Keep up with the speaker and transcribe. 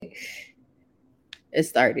It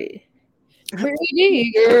started.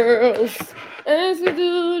 Pretty girls, as we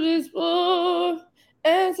do this for,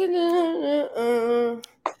 as we do,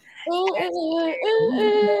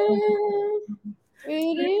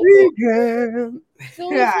 pretty Girl.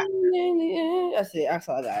 so Yeah. that's it. That's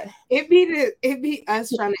all I got. It be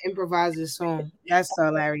us trying to improvise this song. That's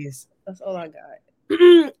hilarious. That's all I got.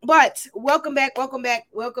 But welcome back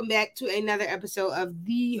to another episode of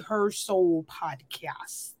the Her Soul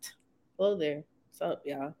podcast. Hello there. What's up,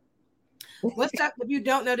 y'all? What's up? If you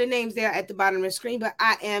don't know the names, they're at the bottom of the screen. But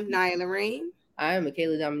I am Nia Lorraine. I am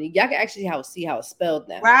Michaela Dominique. Y'all can actually see how it's spelled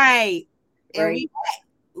now. Right. And Right.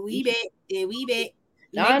 we bet. Make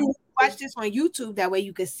Now sure you watch this on YouTube. That way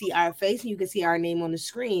you can see our face and you can see our name on the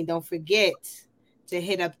screen. Don't forget to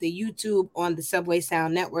hit up the YouTube on the Subway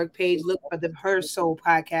Sound Network page. Look for the Her Soul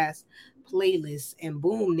podcast playlist. And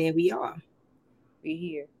boom, there we are. we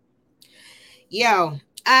here. Yo.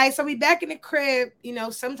 All right, so we back in the crib. You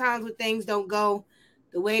know, sometimes when things don't go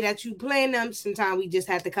the way that you plan them, sometimes we just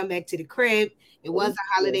have to come back to the crib. It was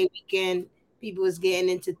a holiday weekend. People was getting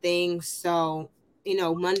into things. So, you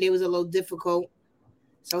know, Monday was a little difficult.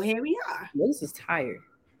 So here we are. This is tired.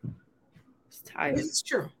 It's tired. This is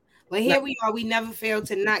true. But here we are. We never failed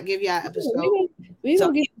to not give y'all an episode. We So-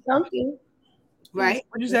 gonna give them something. Right?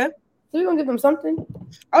 What you said? So we gonna give them something.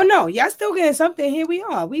 Oh, no. Y'all still getting something. Here we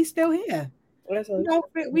are. We still here. That's all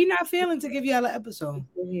We not failing to give y'all an episode.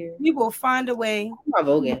 still here. We will find a way, Why am I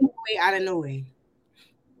voguing? way out of no way.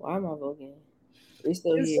 Why am I voguing? We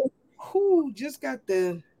still here. Who just got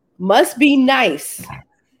the... Must be nice.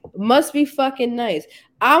 Must be fucking nice.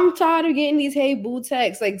 I'm tired of getting these hey boo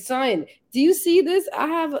texts. Like, son, do you see this? I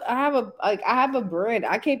have a brand.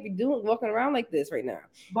 I can't be walking around like this right now.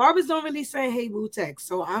 Barbers don't really say hey boo text,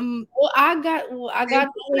 so I'm... I got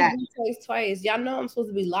the that. hey boo text twice. Y'all know I'm supposed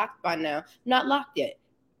to be locked by now. Not locked yet.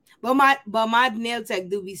 But my nail tech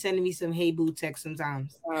do be sending me some hey boo text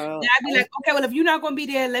sometimes. And I'd be like, okay, well, if you're not gonna be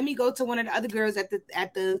there, let me go to one of the other girls at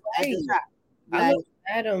the shop. I Like, look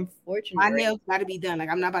at unfortunate. my nails gotta be done. Like,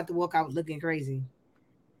 I'm not about to walk out looking crazy.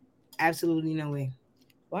 Absolutely no way.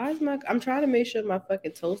 Why is I'm trying to make sure my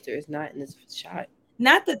fucking toaster is not in this shot.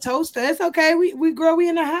 Not the toaster. It's okay. We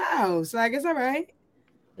in the house. Like, it's all right.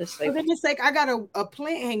 Just For like goodness sake, I got a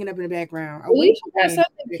plant hanging up in the background. that's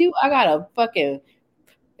something cute. I got a fucking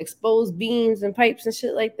exposed beams and pipes and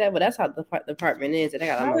shit like that. But that's how the apartment is. And I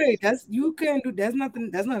got Right, that's you can do. That's nothing.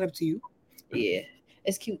 That's not up to you. yeah.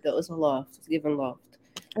 It's cute though. It's a loft. It's giving loft.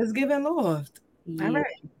 It's giving loft. Yeah.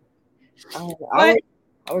 All right.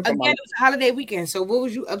 I worked on Again, it was a holiday weekend. So what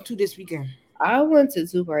was you up to this weekend? I went to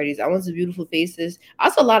 2 parties. I went to Beautiful Faces. I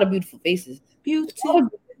saw a lot of beautiful faces. Beautiful.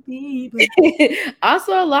 I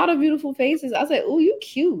saw a lot of beautiful faces. I said, "Oh, you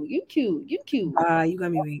cute. You cute. You cute. You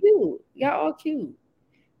got me Y'all weak. cute. Y'all all cute."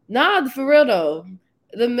 Nah, for real though.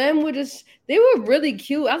 The men were they were really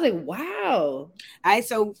cute. I was like, wow. All right,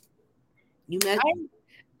 so you met.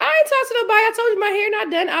 I ain't talked to nobody. I told you my hair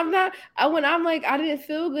not done. I'm like, I didn't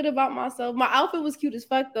feel good about myself. My outfit was cute as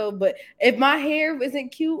fuck though, but if my hair isn't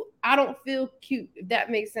cute, I don't feel cute, if that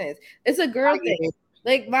makes sense. It's a girl thing.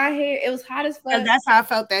 Like my hair, it was hot as fuck. And that's how I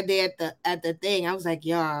felt that day at the thing. I was like,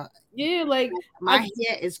 y'all, yeah, like my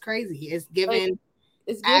hair is crazy. It's giving like,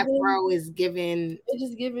 it's giving, afro is giving. it's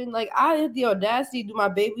just giving like I had the audacity to do my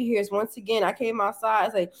baby hairs once again. I came outside,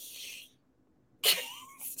 it's like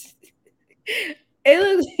it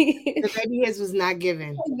looks The baby hairs was not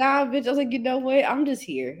giving. nah, bitch. I was like, you know what? I'm just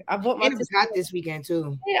here. I bought my It was hot this weekend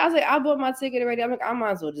too. Yeah, I was like, I bought my ticket already. I'm like, I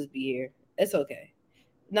might as well just be here. It's okay.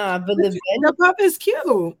 Nah, but the pup is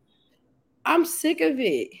cute. I'm sick of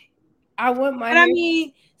it. I want my But I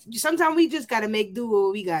mean, sometimes we just gotta make do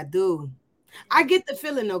what we gotta do. I get the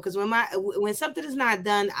feeling though, because when something is not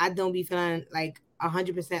done, I don't be feeling like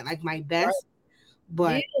 100% like my best.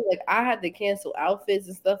 But yeah, like I had to cancel outfits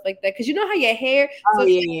and stuff like that because you know how your hair. oh So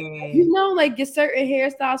yeah. you know, like your certain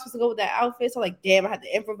hairstyles supposed to go with that outfit. So like, damn, I had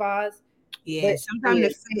to improvise. Yeah, But, sometimes yeah.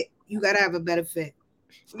 the fit you gotta have a better fit.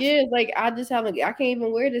 Yeah, like I just have like I can't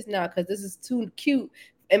even wear this now because this is too cute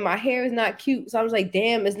and my hair is not cute. So I was like,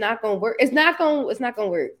 damn, it's not gonna work. It's not gonna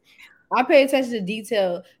work. I pay attention to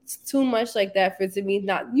detail too much like that for it to me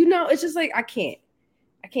not. You know, it's just like I can't.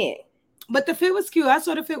 But the fit was cute. I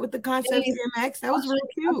saw the fit with the Concept CMX. That was real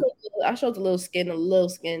cute. I showed the little skin,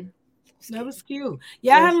 That was cute.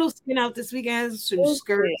 Yeah, I had a little skin out this weekend. Some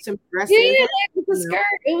skirts, some dresses. Yeah, it was a skirt.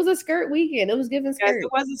 It was a skirt weekend. It was giving skirt. Yes,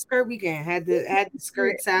 it was a skirt weekend. Had the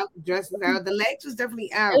skirts out, dresses out. The legs was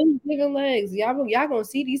definitely out. It was giving legs. Y'all gonna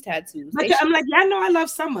see these tattoos. But I'm like, y'all know I love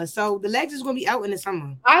summer, so the legs is gonna be out in the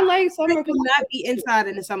summer. I like summer. I will not be inside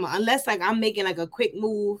in the summer unless like I'm making like a quick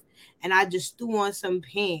move and I just threw on some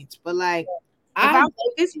pants. But like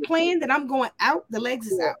If it's planned that I'm going out, the legs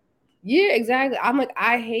is out. Yeah, exactly. I'm like,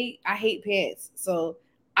 I hate pants. So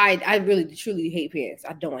I really truly hate pants.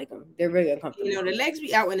 I don't like them. They're really uncomfortable. You know, the legs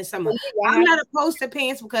be out in the summer. I'm not opposed to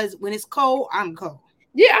pants because when it's cold, I'm cold.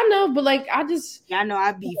 Yeah, I know, but like I know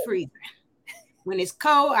I'd be freezing. When it's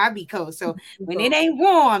cold, I be cold. So when it ain't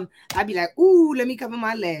warm, I be like, ooh, let me cover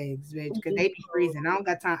my legs, bitch, because they be freezing. I don't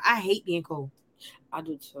got time. I hate being cold. I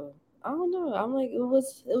do too. I don't know. I'm like, it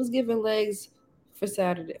was giving legs for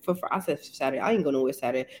Saturday. I said for Saturday. I ain't going nowhere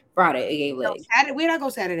Saturday. Friday, it gave legs. Saturday, where'd I go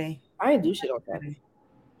Saturday? I didn't do shit on Saturday.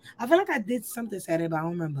 I feel like I did something Saturday, but I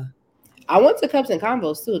don't remember. I went to Cups and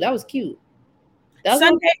Combos too. That was cute.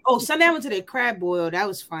 Sunday I went to the crab boil. That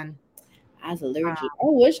was fun. I was allergic. I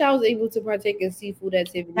wish I was able to partake in seafood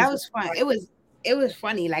activities. That was fun. It was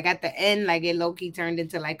funny. Like at the end, like it low key turned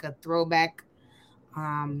into like a throwback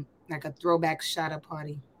shot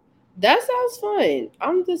party. That sounds fun.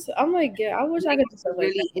 I'm like, yeah, I wish I could do something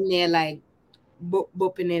really like in there like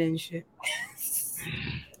booping it and shit.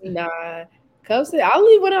 Nah. I'll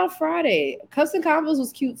leave one out Friday. Cups and Combos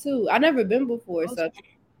was cute too. I never been before, so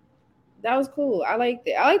that was cool. I liked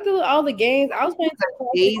it. I liked all the games. I was playing.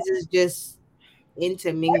 Days is just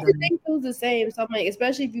intermingling. Everything feels the same. So I'm like,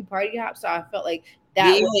 especially if you party hop. So I felt like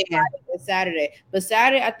that was Saturday. But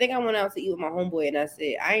Saturday, I think I went out to eat with my homeboy, and that's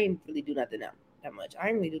it. I ain't really do nothing that much. I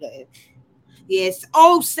didn't really do nothing. Yes.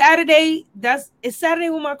 Oh, Saturday. It's Saturday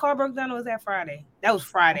when my car broke down, or was that Friday? That was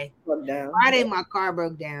Friday. Friday, my car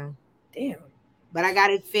broke down. Damn. But I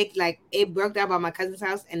got it fixed. Like it broke down by my cousin's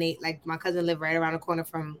house, and my cousin lived right around the corner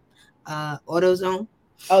from AutoZone.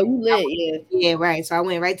 Oh, you lit, yeah, right. So I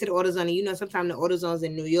went right to the AutoZone, and you know, sometimes the AutoZones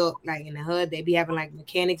in New York, like in the hood, they be having like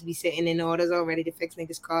mechanics be sitting in the AutoZone ready to fix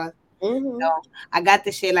niggas' cars. Mm-hmm. So I got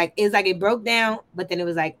the shit like it's like it broke down, but then it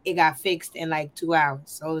was like it got fixed in like 2 hours.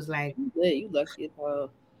 So it was like you lucky as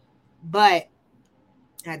hell. But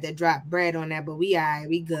I had to drop bread on that, but we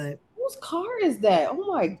good. Whose car is that?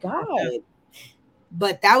 Oh my god.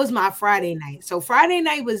 But that was my Friday night. So Friday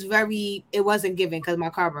night was it wasn't given because my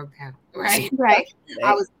car broke down. Right.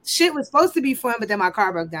 Shit was supposed to be fun, but then my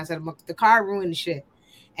car broke down. So the car ruined the shit.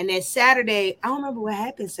 And then Saturday, I don't remember what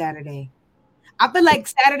happened Saturday. I feel like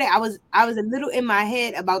Saturday I was a little in my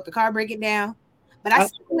head about the car breaking down. But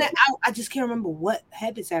I just can't remember what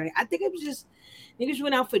happened Saturday. I think it was just niggas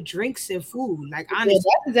went out for drinks and food. Like honestly. Yeah,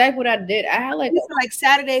 that's exactly what I did. I had like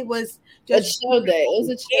Saturday was just a chill day. It was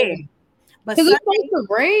a chill day. But because it's supposed to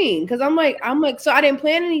rain. Because I'm like, so I didn't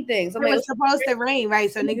plan anything. So it was supposed to rain, right?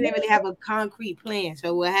 So niggas didn't really have a concrete plan.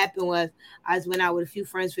 So what happened was I just went out with a few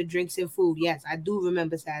friends for drinks and food. Yes, I do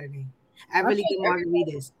remember Saturday. I really did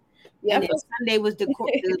margaritas. Yeah. And then Sunday was the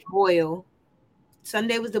boil.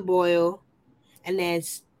 Sunday was the boil. And then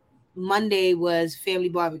Monday was family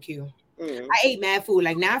barbecue. I ate mad food.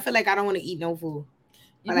 Like now I feel like I don't want to eat no food.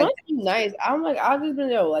 You must be nice. I'm like, I've just been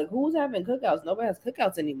there. Like, who's having cookouts? Nobody has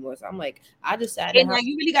cookouts anymore. So I'm like, I just sat. And like,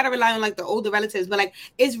 you really gotta rely on like the older relatives, but like,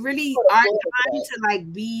 it's really our time to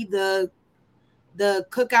like be the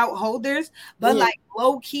cookout holders. But like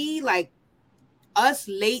low key, like us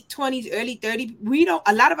late 20s, early 30s,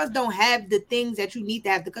 a lot of us don't have the things that you need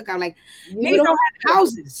to have the cookout. Like, niggas don't have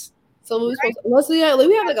houses. So we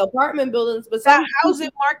have like apartment buildings, but the housing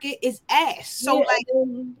market is ass. So like,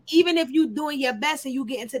 even if you doing your best and you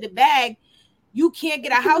get into the bag, you can't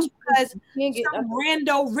get a house because some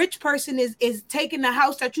rando rich person is taking the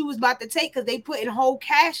house that you was about to take because they putting whole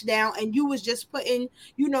cash down and you was just putting,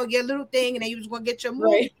 you know, your little thing and then you was gonna get your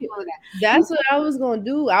move. Right. That's what I was gonna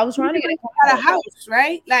do. I was trying to get a house,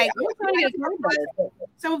 right? Like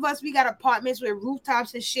some of us we got apartments with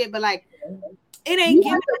rooftops and shit, but like. It ain't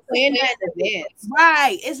giving plan in advance.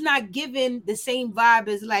 Right. It's not giving the same vibe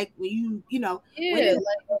as like when you know, when it's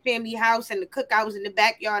like a family house and the cookouts in the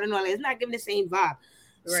backyard and all that. It's not giving the same vibe.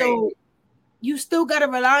 Right. So you still gotta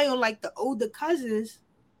rely on like the older cousins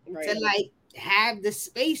to like have the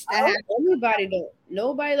space to have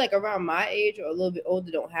nobody like around my age or a little bit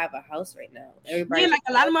older don't have a house right now. Everybody like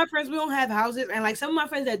a lot of my friends, we don't have houses, and like some of my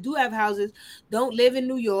friends that do have houses don't live in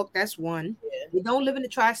New York. That's one. They don't live in the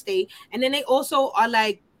tri-state, and then they also are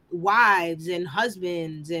like wives and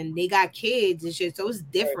husbands, and they got kids and shit. So it's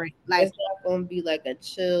different. Like it's not gonna be like a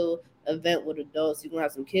chill event with adults. You're gonna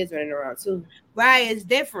have some kids running around too. Right, it's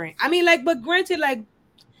different. I mean, like, but granted, like.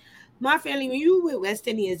 My family, when you with West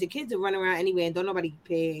Indians, the kids are running around anyway and don't nobody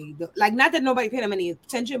pay. Like, not that nobody pay them any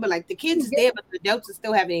attention, but like the kids is there, but the adults are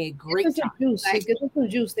still having a great time. Get some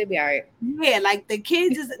juice, they be all right. Yeah, like the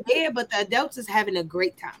kids is there, but the adults is having a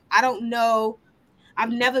great time. I don't know.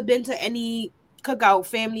 I've never been to any cookout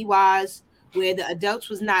family wise where the adults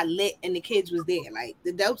was not lit and the kids was there. Like the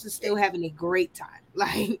adults is still having a great time.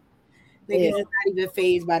 Like Niggas is not even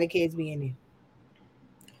phased by the kids being there.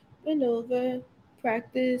 Bend over,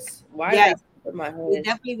 practice. Why did I put my head? It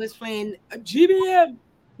definitely was playing a GBM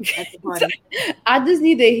at the party. I just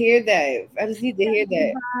need to hear that. I just need to hear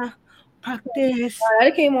that. Practice.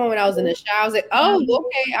 That came on when I was in the shower. I was like, oh,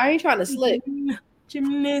 okay. I ain't trying to slip.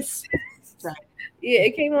 Gymnast. Yeah,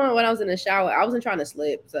 it came on when I was in the shower. I wasn't trying to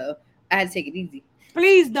slip, so I had to take it easy.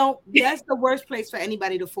 Please don't. That's the worst place for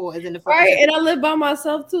anybody to fall is in the fucking right. And I live by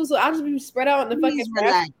myself too, so I'll just be spread out in the fucking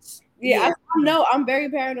relax. Yeah, I know. I'm very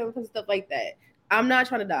paranoid and stuff like that. I'm not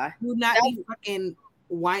trying to die. Do not be fucking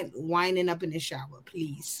whining up in the shower,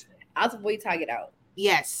 please. I'll just wait till I get out.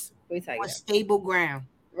 Yes. Wait till I get out. Stable ground.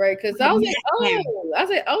 Right, because I was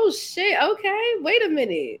like, oh shit, okay, wait a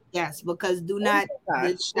minute. Yes, because do not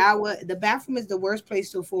the shower. The bathroom is the worst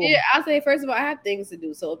place to fall. Yeah, I say first of all, I have things to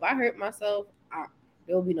do. So if I hurt myself,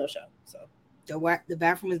 there will be no show. So the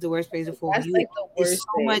bathroom is the worst place to fall. That's like the worst.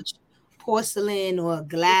 So much porcelain or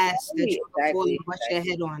glass that you can fall and bust your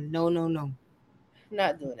head on. No.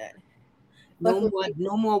 Not doing that.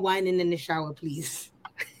 No more whining in the shower, please.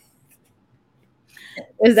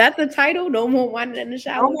 Is that the title? No more whining in the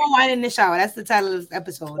shower. No more whining in the shower. That's the title of this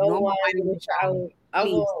episode. No more whining in the shower. I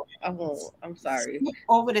won't. I'm sorry. Skip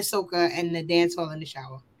over the soca and the dance hall in the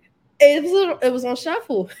shower. It was on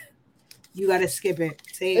shuffle. You gotta skip it.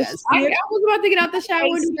 Say I was about to get out the shower.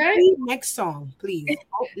 Next song, please.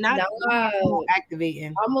 Not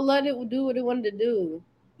activating. I'm gonna let it do what it wanted to do.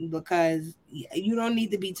 Because you don't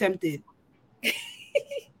need to be tempted.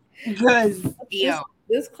 Because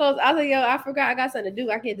this close. I was like, I forgot I got something to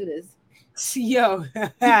do. I can't do this.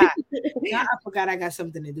 I forgot I got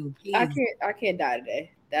something to do. Please. I can't die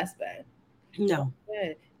today. That's bad. No.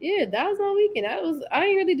 Yeah, that was my weekend. I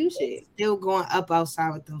didn't really do shit. Still going up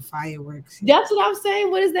outside with them fireworks. That's what I'm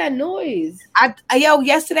saying. What is that noise?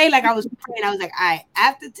 Yesterday, like I was praying, I was like, all right,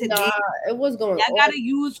 after today, it was going. I gotta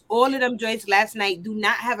use all of them joints last night. Do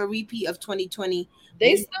not have a repeat of 2020.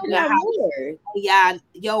 They still got more. Yeah,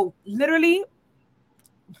 literally,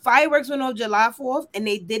 fireworks went on July 4th, and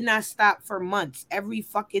they did not stop for months. Every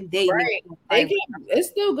fucking day. Right. It's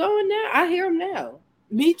still going now. I hear them now.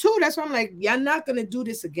 Me too. That's why I'm like, y'all not gonna do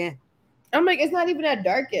this again. I'm like, it's not even that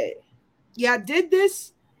dark yet. Y'all did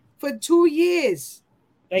this for 2 years.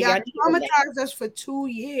 Like, y'all traumatized us for 2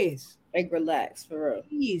 years. Like, relax, for real.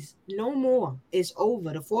 Please, no more. It's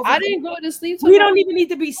over. The 4th. I didn't go to sleep. We don't even need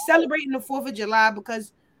to be celebrating the 4th of July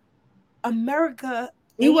because America.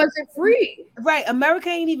 We wasn't free. Right. America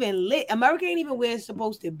ain't even lit. America ain't even where it's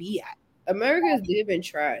supposed to be at. America is giving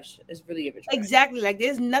trash. It's really giving trash. Exactly. Like,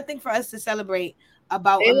 there's nothing for us to celebrate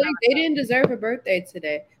about they didn't deserve a birthday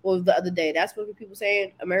today. Well, the other day. That's what people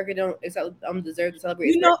saying. America don't deserve to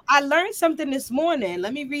celebrate. You know, I learned something this morning.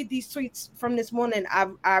 Let me read these tweets from this morning. I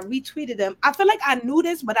retweeted them. I feel like I knew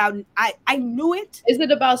this, but I knew it. Is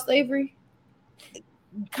it about slavery?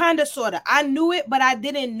 Kind of, sort of. I knew it, but I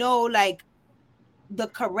didn't know like the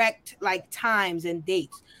correct like times and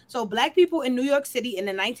dates. So Black people in New York City in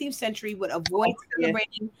the 19th century would avoid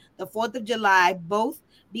celebrating the 4th of July, both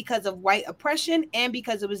because of white oppression and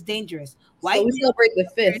because it was dangerous. So we celebrate the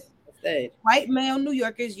 5th instead. White male New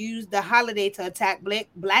Yorkers used the holiday to attack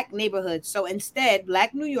black neighborhoods. So instead,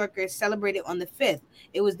 Black New Yorkers celebrated on the 5th.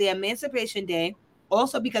 It was their Emancipation Day.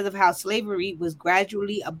 Also because of how slavery was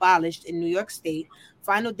gradually abolished in New York State,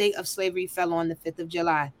 final date of slavery fell on the 5th of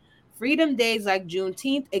July. Freedom days like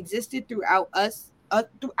Juneteenth existed throughout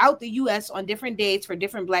the U.S. on different days for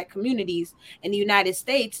different Black communities. In the United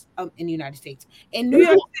States, in New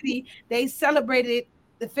York City, they celebrated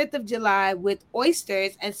the 5th of July with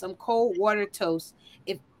oysters and some cold water toast.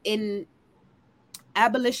 If in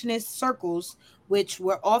abolitionist circles, which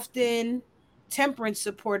were often temperance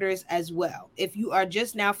supporters as well. If you are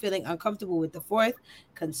just now feeling uncomfortable with the 4th,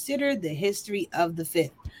 consider the history of the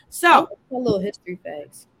 5th. So, a little history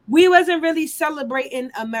facts. We wasn't really celebrating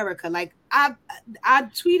America. Like I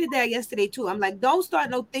tweeted that yesterday too. I'm like, don't start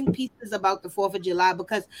no think pieces about the 4th of July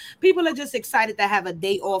because people are just excited to have a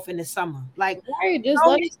day off in the summer. Like, just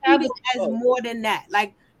don't treat it as more than that.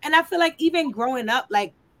 Like, and I feel like even growing up,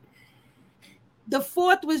 like the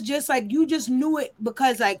 4th was just like you just knew it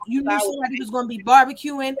because like you knew somebody was going to be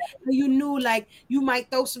barbecuing. And you knew like you might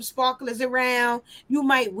throw some sparklers around. You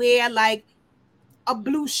might wear like a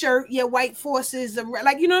blue shirt, your white forces,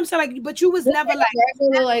 like you know what I'm saying, like, but you was never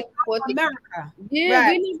like America. Yeah,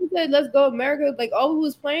 right. We never said let's go America. Like all we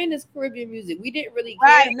was playing is Caribbean music. We didn't really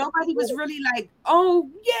care. Right. Nobody was really like, oh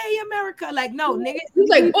yay, America. Like no, nigga. We was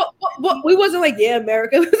like, what? We wasn't like, yeah,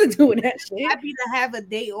 America. We wasn't doing that shit. Happy to have a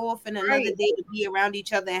day off and another day to be around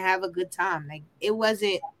each other and have a good time. Like it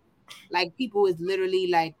wasn't Like people is literally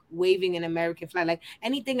like waving an American flag. Like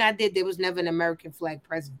anything I did, there was never an American flag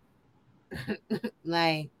present.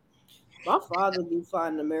 Like My father be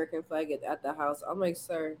flying an American flag at the house. I'm like,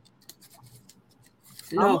 sir,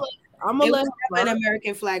 no, I'm gonna it let was him never fly. an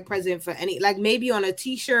American flag present for any. Like maybe on a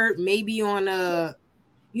T-shirt, maybe on a,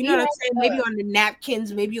 you know He what I'm had saying? Maybe on the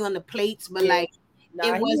napkins, maybe on the plates, but yeah, like it nah, he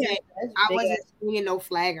had wasn't. that's I big wasn't ass. swinging no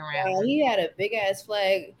flag around. He had a big ass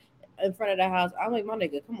flag in front of the house. I'm like, my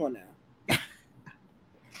nigga, come on now.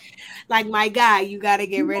 Like my guy, you got to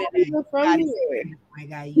get You're rid of not that. even You from gotta get here. rid of my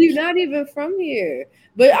guy. You You're can't. not even from here.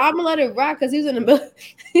 But I'm gonna let it rock because he's in the middle.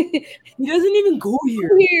 He doesn't even go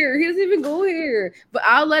here. Here, he doesn't even go here. But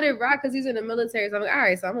I'll let it rock because he's in the military. So I'm like, all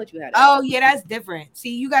right, so I'm gonna let you have that. Oh yeah, that's different.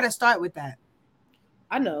 See, you got to start with that.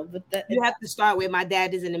 I know, but You have to start with my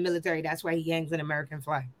dad is in the military. That's why he hangs an American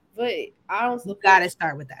flag. but I don't You support. got to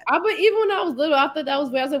start with that. But even when I was little, I thought that was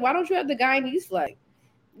weird. I was like, why don't you have the Guyanese flag?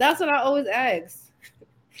 That's what I always ask.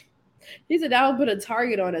 He said that would put a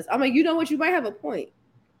target on us. I'm like, you know what? You might have a point.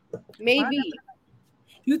 Maybe.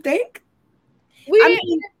 You think? We I didn't.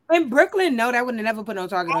 mean, in Brooklyn, no, that would have never put no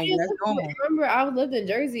target on you. That's normal. Remember, I lived in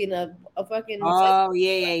Jersey in a fucking. Oh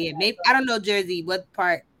yeah. Maybe I don't know Jersey. What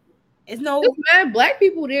part? It's no. There's mad black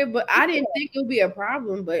people there, but I didn't think it would be a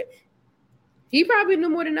problem. But he probably knew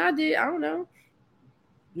more than I did. I don't know.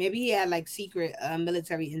 Maybe he had like secret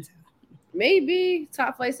military intel. Maybe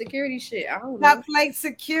top flight security shit. I don't know. Top flight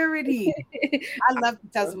security. I love to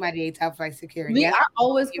tell somebody they top flight security. Me, I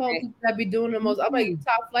always call people that be doing the most. I'm like,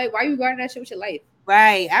 top flight. Why you guarding that shit with your life?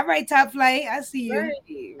 Right. I write top flight. I see you.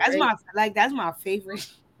 Right, That's my favorite.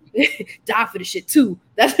 Die for the shit too.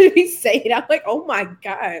 That's what he's saying. I'm like, oh my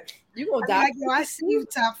god, you gonna die? Like, yo, I see you,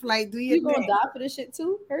 top flight. Do your you thing. gonna die for the shit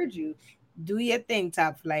too? Heard you. Do your thing,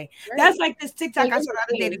 top flight. Right. That's like this TikTok I saw the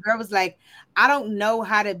other day. The girl was like, I don't know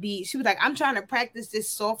how to be. She was like, I'm trying to practice this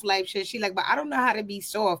soft life shit. She like, but I don't know how to be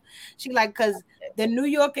soft. She like, because the New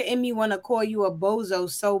Yorker in me want to call you a bozo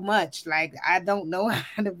so much. Like, I don't know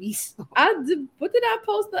how to be soft. What did I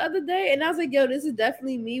post the other day? And I was like, yo, this is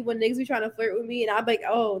definitely me when niggas be trying to flirt with me. And I'm like,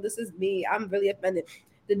 oh, this is me. I'm really offended.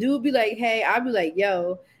 The dude be like, hey, I'll be like,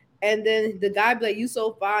 yo. And then the guy be like, you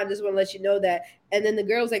so fine. Just want to let you know that. And then the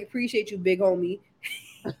girl was like, appreciate you, big homie.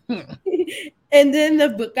 And then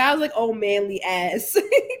the guy was like, oh, manly ass.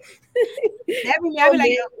 That mean, I be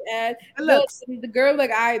like, ass. Looks. The girl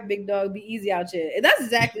like, all right, big dog, be easy out here. And that's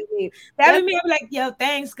exactly me. That be me. I be like, yo,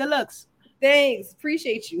 thanks. Good looks. Thanks.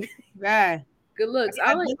 Appreciate you. Right. Good looks.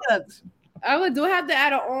 I like, good looks. I would do I have to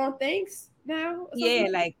add on thanks now? Yeah,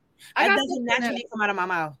 like that doesn't naturally come out of my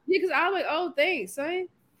mouth. Yeah, because I'm like, oh, thanks, son.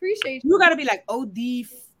 Appreciate you. You gotta be like OD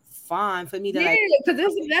fine for me to like. Yeah,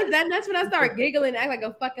 because that's when I start giggling, act like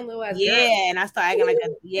a fucking little ass. Yeah, girl. and I start acting like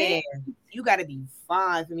a You gotta be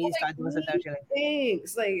fine for me to start doing some dumb shit.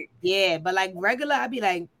 Thanks, like yeah, but like regular, I'd be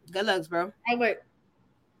like, good looks, bro. I'm like,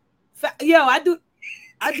 yo, I do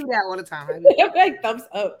that all the time. I'm like thumbs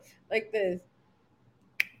up, like this.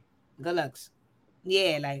 Good looks.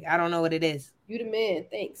 Yeah, like I don't know what it is. You the man,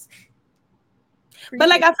 thanks. But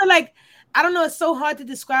like I feel like I don't know, it's so hard to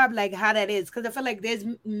describe like how that is because I feel like there's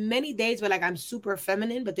many days where like I'm super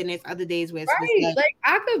feminine, but then there's other days where it's like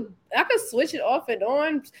I could switch it off and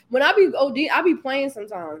on. When I be OD, I be playing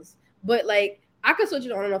sometimes, but like I could switch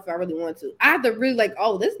it on and off if I really want to. I have to really like,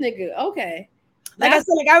 oh, this nigga, okay. Like I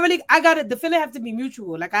said, like I gotta the feeling have to be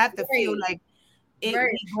mutual. Like I have to feel like it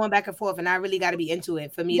going back and forth, and I really got to be into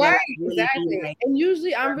it for me. Right, to really exactly. Like, and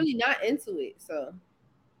usually I'm really not into it, so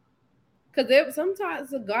because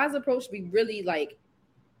sometimes the guy's approach be really like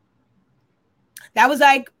that was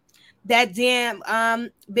like that damn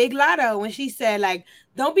Big Lotto when she said like,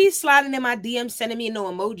 don't be sliding in my DM sending me no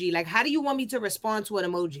emoji. Like, how do you want me to respond to an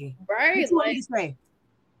emoji? Right, what you want me to say?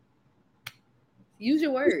 Use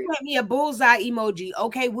your words. You sent me a bullseye emoji.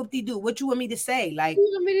 Okay, whoop-de-doo. What you want me to say? Like, what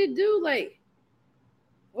you want me to do? Like,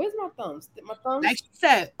 where's my thumbs? My thumbs? Like she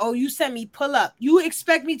said, oh, you sent me pull up. You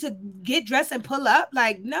expect me to get dressed and pull up?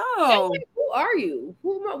 Like, no. Like, who are you?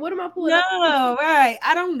 What am I pulling up? No, right.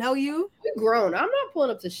 I don't know you. You're grown. I'm not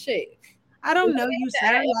pulling up to shit. I don't know you,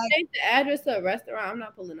 sir. Like, the address to a restaurant. I'm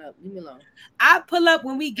not pulling up. Leave me alone. I pull up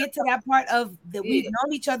when we get to that part of that we've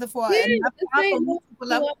known each other for enough time for me to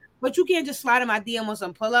pull up. But you can't just slide in my DM on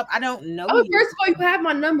some pull up. I don't know. Oh, first of all, you have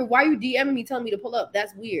my number. Why are you DMing me telling me to pull up?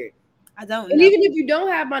 That's weird. I don't and know. Even if you don't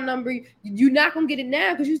have my number, you're not gonna get it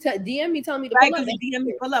now because you DM me telling me to pull up. DM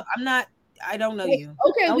me pull up. I don't know you.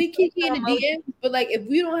 Okay, don't we keep in the DM, but like if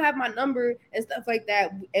we don't have my number and stuff like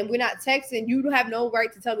that, and we're not texting, you don't have no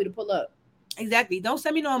right to tell me to pull up. Exactly. Don't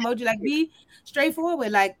send me no emoji. Like be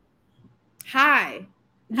straightforward. Like, hi.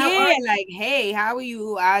 Like, hey, how are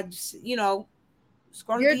you? I just,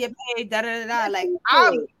 scrolling through your page, da da da da.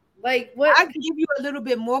 Like what? I could give you a little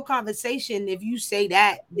bit more conversation if you say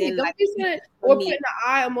that. Then don't like, be saying or putting the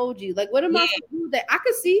eye emoji. Like, what am I supposed to do that I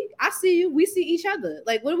could see? I see you. We see each other.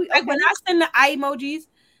 Like, what do we? Like when I send the eye emojis,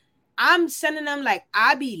 I'm sending them like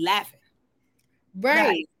I be laughing, right?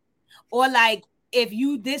 Like, or like if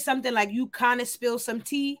you did something like you kind of spill some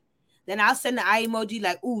tea, then I'll send the eye emoji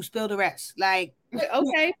like, ooh, spill the rest. Like,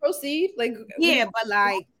 okay, proceed. Like, yeah, but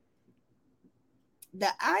like the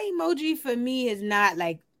eye emoji for me is not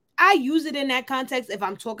like. I use it in that context if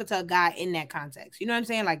I'm talking to a guy in that context. You know what I'm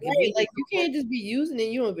saying? Like, right, if like you can't just be using it.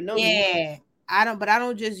 You don't even know. Yeah, me. I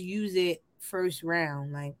don't just use it first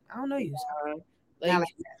round. Like, I don't know you. Like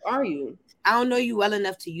are you? I don't know you well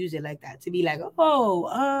enough to use it like that. To be like, yeah,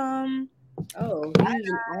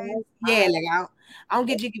 like I don't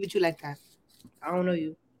get jiggy with you like that. I don't know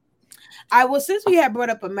you. Since we had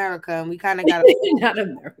brought up America and we kind of got not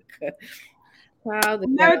America.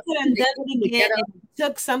 America and done it again and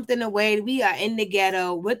took something away. We are in the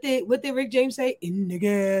ghetto. What did Rick James say? In the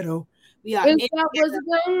ghetto. We are. Was a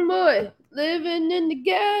young boy living in the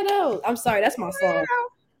ghetto. I'm sorry, that's my song.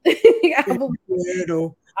 We are in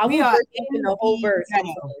the whole verse.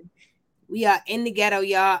 We are in the ghetto,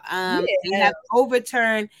 y'all. They have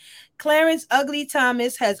overturned. Clarence Ugly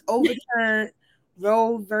Thomas has overturned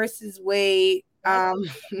Roe versus Wade. Damn.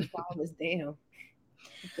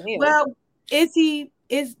 Well, he's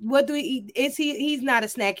not a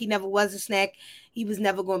snack. He never was a snack. He was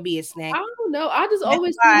never going to be a snack. I don't know. I just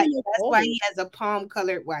always that's why he has a palm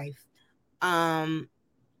colored wife.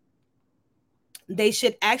 They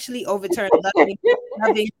should actually overturn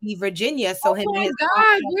Loving v. Virginia. So where's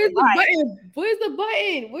the button? Where's the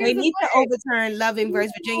button? They need to overturn Loving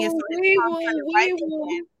versus Virginia. So we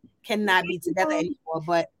cannot be together anymore.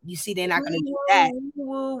 But you see, they're not going to do that.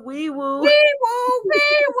 We will.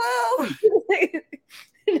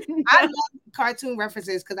 I love cartoon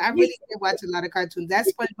references because I really did watch a lot of cartoons. That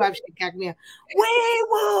SpongeBob shit cracked me up. We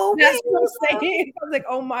will. That's what I'm saying. I was like,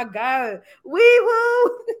 oh my god, we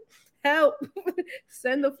will. Help!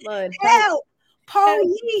 Send the flood. Help!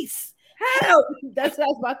 Police! Help! That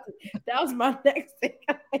was my next thing.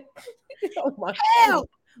 Oh my help!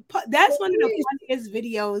 That's one of the funniest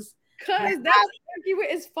videos. Cause that's accurate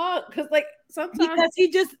as fuck. Cause like sometimes because he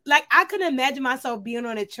just like I could imagine myself being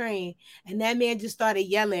on a train and that man just started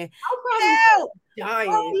yelling, "Help!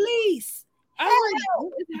 Police! I'm like,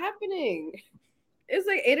 what is happening? It's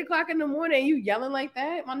like 8:00 in the morning. You yelling like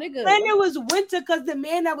that, my nigga. And it was winter because the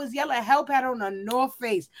man that was yelling help had on a North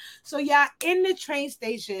Face. So y'all in the train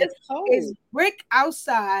station. It's brick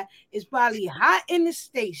outside. It's probably hot in the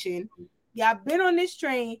station. Y'all been on this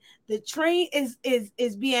train. The train is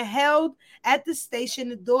being held at the station.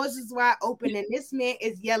 The doors is wide open, and this man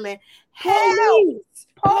is yelling, "Help!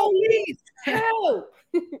 Police! Help!"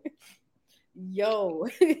 Yo.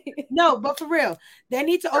 No, but for real, they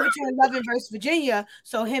need to overturn Loving versus Virginia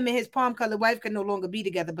so him and his palm colored wife can no longer be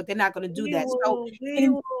together, but they're not going to do that.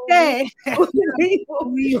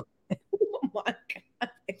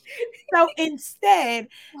 So instead,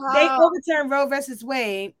 they overturn Roe versus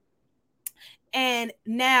Wade. And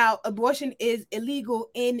now abortion is illegal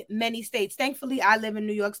in many states. Thankfully, I live in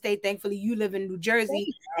New York State. Thankfully, you live in New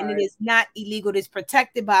Jersey. And it is not illegal. It is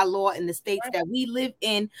protected by law in the states that we live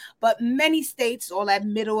in. But many states, all that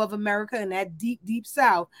middle of America and that deep, deep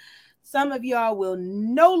South, some of y'all will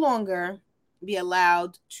no longer be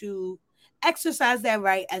allowed to exercise that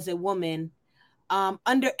right as a woman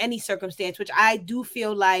under any circumstance, which I do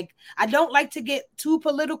feel like I don't like to get too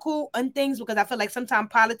political on things because I feel like sometimes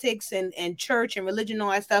politics and church and religion and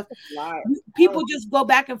all that stuff, people just go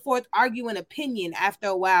back and forth arguing opinion after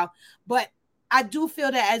a while. But I do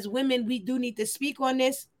feel that as women, we do need to speak on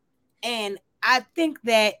this. And I think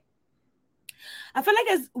that I feel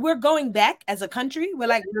like as we're going back as a country, we're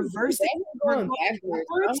like reversing. We're going backwards.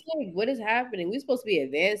 I'm like, what is happening? We're supposed to be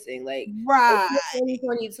advancing. Like, right.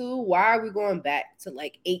 2022. Why are we going back to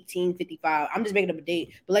like 1855? I'm just making up a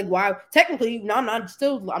date, but like, why? Technically, no,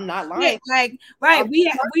 I'm not lying. Yeah, like, right.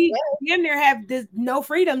 We in there have this no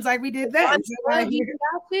freedoms like we did that. Like,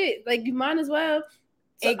 you might as well.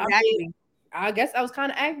 So, exactly. I guess I was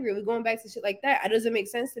kind of accurate. We're going back to shit like that. It doesn't make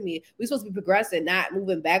sense to me. We're supposed to be progressing, not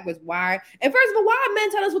moving backwards. Why? And first of all, why are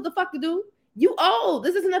men telling us what the fuck to do? You old.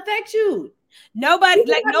 This doesn't affect you. Nobody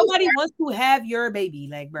wants to have your baby.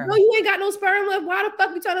 Like, bro. No, you ain't got no sperm left. Why the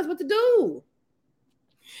fuck we telling us what to do?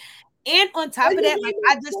 And on top of that, like,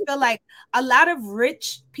 I just feel like a lot of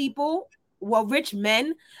rich people, rich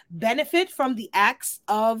men benefit from the acts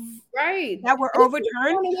of that were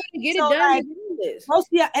overturned. Get it done. Like,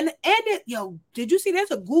 and it, did you see there's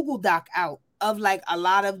a Google Doc out of like a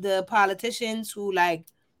lot of the politicians who like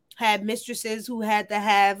had mistresses who had to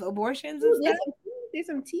have abortions and stuff. There's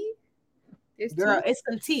some tea. Girl, it's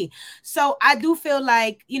some tea. So I do feel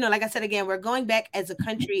like, like I said again, we're going back as a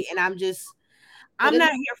country, and I'm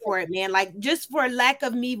not here for it, man. Like, just for lack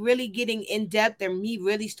of me really getting in depth and me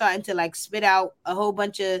really starting to like spit out a whole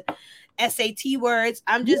bunch of SAT words.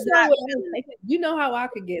 I'm just not. You know how I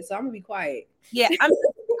could get, so I'm gonna be quiet. Yeah,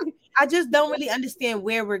 I just don't really understand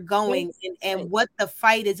where we're going and what the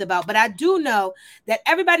fight is about. But I do know that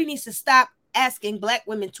everybody needs to stop asking Black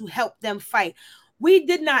women to help them fight. We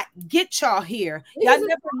did not get y'all here. Y'all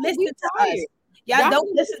never listened to us. Y'all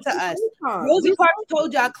don't listen to us. Rosa Parks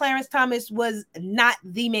told y'all Clarence Thomas was not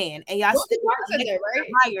the man, and y'all still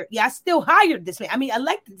hired. Y'all still hired this man. I mean,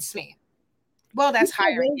 elected this man. Well, that's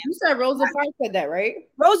hiring. You said Rosa Parks said that, right?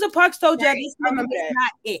 Rosa Parks told y'all this man is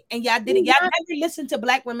not it, and y'all didn't. Y'all never listen to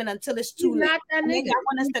Black women until it's too late. And y'all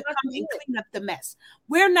want us to come and clean up the mess.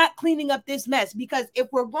 We're not cleaning up this mess, because if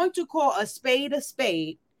we're going to call a spade,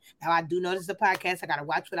 now I do know this is a podcast, I gotta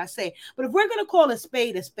watch what I say. But if we're gonna call a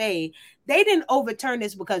spade, they didn't overturn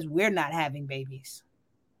this because we're not having babies.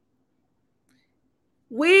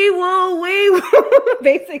 We will,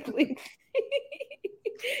 basically.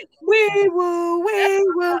 We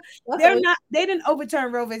will. They didn't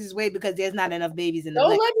overturn Roe versus Wade because there's not enough babies in the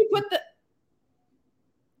Don't let me put the.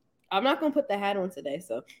 I'm not gonna put the hat on today,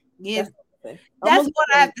 so yeah, that's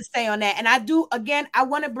what I have to say on that. And I do, again, I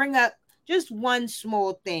want to bring up just one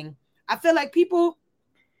small thing. I feel like people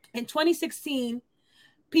in 2016,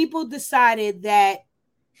 people decided that,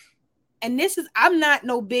 and this is, I'm not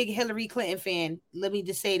no big Hillary Clinton fan. Let me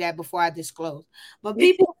just say that before I disclose. But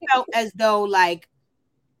people felt as though like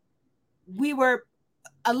we were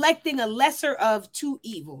electing a lesser of two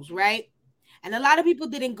evils, right? And a lot of people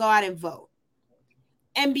didn't go out and vote.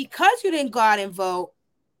 And because you didn't go out and vote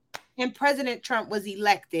and President Trump was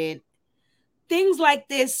elected, things like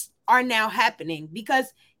this are now happening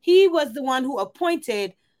because he was the one who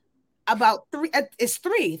appointed about three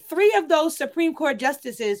of those Supreme Court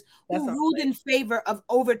justices who ruled in favor of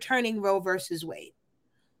overturning Roe versus Wade.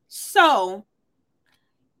 So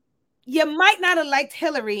you might not have liked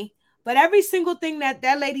Hillary, but every single thing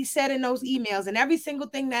that lady said in those emails and every single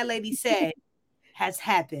thing that lady said has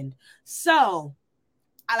happened. So,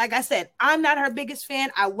 like I said, I'm not her biggest fan.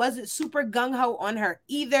 I wasn't super gung-ho on her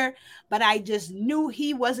either, but I just knew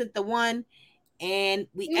he wasn't the one. And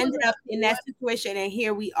we ended up in that situation, and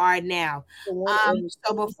here we are now.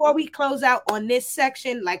 So before we close out on this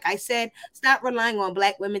section, like I said, stop relying on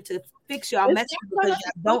Black women to fix y'all messages because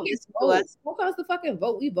y'all don't listen to us. What caused the fucking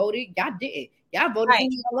vote? We voted. Y'all didn't. Y'all voted who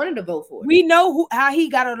y'all wanted to vote for. We know how he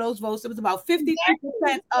got all those votes. It was about 53%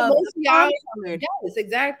 of y'all. Yes,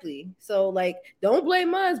 exactly. So, like, don't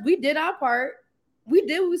blame us. We did our part. We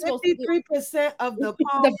did what we were supposed to do. 53% of the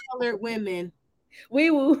palm-colored women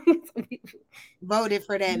voted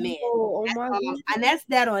for that man. And that's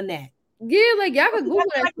that on that. Yeah, like y'all could Google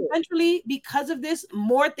that. Eventually, because of this,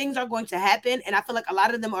 more things are going to happen, and I feel like a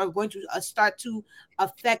lot of them are going to start to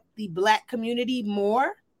affect the Black community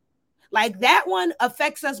more. Like that one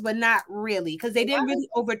affects us, but not really, because they didn't really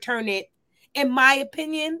overturn it. In my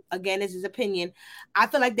opinion, again, this is opinion. I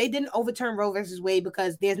feel like they didn't overturn Roe versus Wade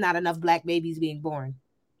because there's not enough Black babies being born.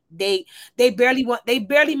 They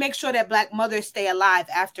barely make sure that Black mothers stay alive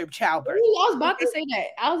after childbirth. I was about to say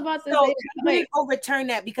that. So they overturn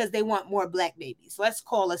that because they want more Black babies. Let's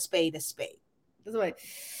call a spade a spade. That's right.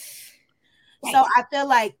 So I feel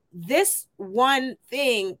like this one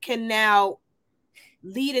thing can now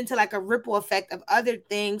lead into like a ripple effect of other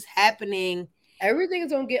things happening. Everything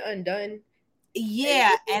is gonna get undone. Yeah,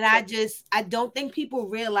 and I don't think people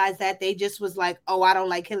realize that. They just was like, oh, I don't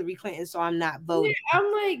like Hillary Clinton, so I'm not voting. Yeah,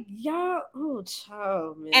 I'm like, y'all, oh,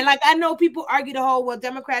 child, man. And like, I know people argue the whole, well,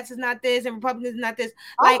 Democrats is not this and Republicans is not this.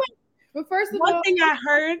 Like, but first of all, one thing I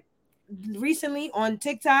heard recently on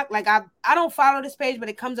TikTok, like I don't follow this page, but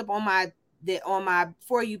it comes up on my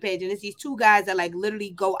For You page, and it's these two guys that like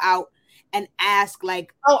literally go out and ask,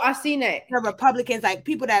 like, oh, I've seen that, the Republicans, like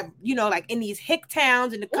people that, you know, like in these hick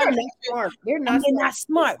towns in the country, they're not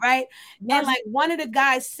smart, right? And like one of the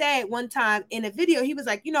guys said one time in a video, he was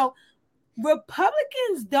like, you know,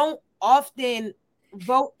 Republicans don't often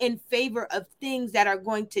vote in favor of things that are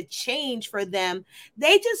going to change for them.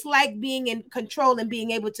 They just like being in control and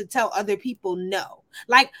being able to tell other people no.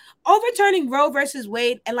 Like overturning Roe versus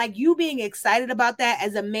Wade and like you being excited about that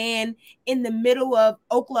as a man in the middle of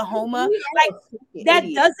Oklahoma, like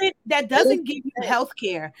that doesn't give you health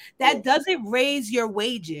care. That doesn't raise your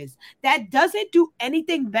wages. That doesn't do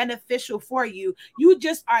anything beneficial for you. You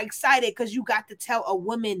just are excited because you got to tell a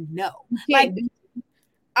woman no. Like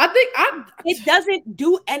I think it doesn't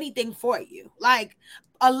do anything for you. Like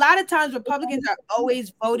a lot of times Republicans are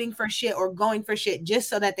always voting for shit or going for shit just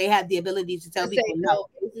so that they have the ability to tell people no.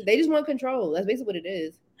 They just want control. That's basically what it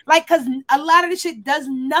is. Like, because a lot of this shit does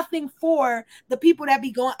nothing for the people that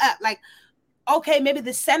be going up. Like, okay, maybe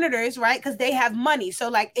the senators, right? Because they have money. So,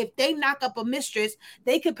 like, if they knock up a mistress,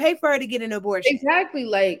 they could pay for her to get an abortion. Exactly.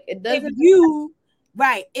 Like, it doesn't.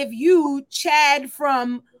 If you, Chad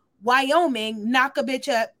from Wyoming, knock a bitch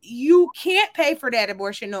up, you can't pay for that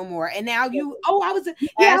abortion no more. And now I was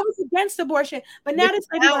against abortion, but now this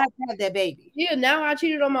lady don't have to have that baby. Yeah, now I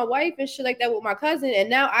cheated on my wife and shit like that with my cousin, and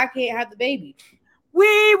now I can't have the baby.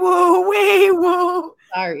 We woo.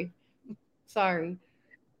 Sorry.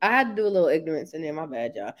 I had to do a little ignorance in there. My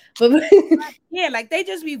bad, y'all. But yeah, like they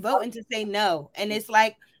just be voting to say no, and it's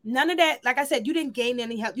like none of that. Like I said, you didn't gain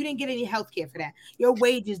any help. You didn't get any health care for that. Your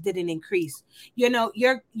wages didn't increase. You know,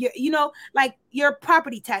 like your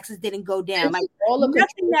property taxes didn't go down. Like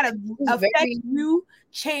nothing that affects you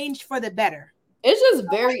changed for the better. It's just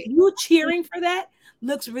very you cheering for that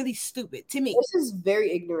looks really stupid to me. This is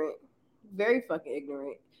very ignorant, very fucking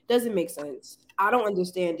ignorant. Doesn't make sense. I don't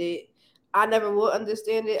understand it. I never will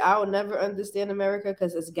understand it. I will never understand America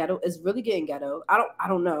because it's ghetto. It's really getting ghetto. I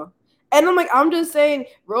don't know. And I'm just saying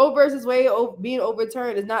Roe versus Wade being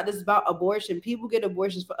overturned is not just about abortion. People get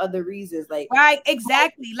abortions for other reasons. Like, right,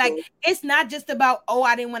 exactly. Like, it's not just about, oh,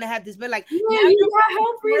 I didn't want to have this, but like, you got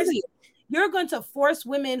health reasons. You're going to force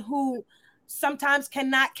women who sometimes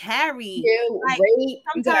cannot carry. Like,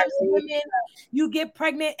 sometimes women, you get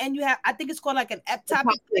pregnant and you have, I think it's called like an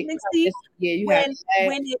ectopic pregnancy. Yeah,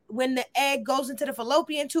 when the egg goes into the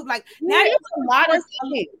fallopian tube, like now there's a lot of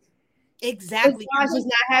things. Exactly. It's just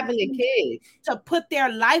not having a kid to put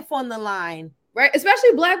their life on the line, right?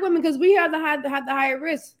 Especially Black women, because we have the higher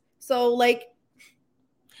risk. So like,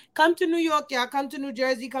 come to New York, y'all. Come to New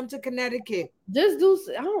Jersey. Come to Connecticut. Just do.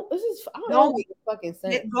 I don't know. Fucking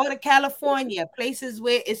sense. Go to California, places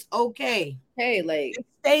where it's okay. Hey, like just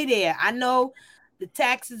stay there. I know the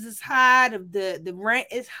taxes is high, the rent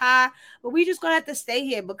is high, but we just gonna have to stay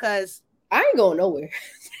here because I ain't going nowhere.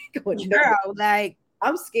 Like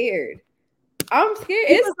I'm scared.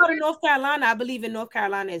 It's go to North Carolina. I believe in North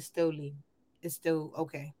Carolina it's still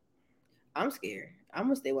okay. I'm scared. I'm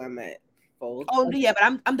gonna stay where I'm at. Oh yeah, but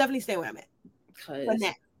I'm definitely staying where I'm at. Cause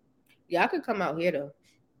yeah, I could come out here though.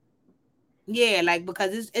 Yeah, like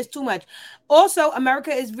because it's too much. Also,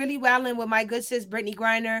 America is really wilding with my good sis Brittany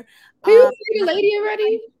Griner. You see the lady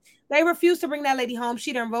already? They refused to bring that lady home.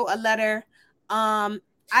 She done wrote a letter. I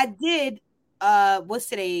did. What's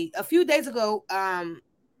today? A few days ago.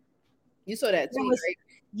 You saw that tweet, right?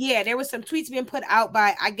 Yeah, there was some tweets being put out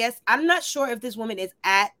by, I guess, I'm not sure if this woman is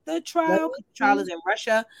at the trial. The trial is in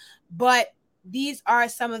Russia, but these are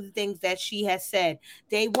some of the things that she has said.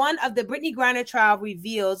 Day one of the Brittany Griner trial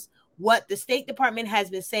reveals what the State Department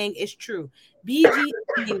has been saying is true. BG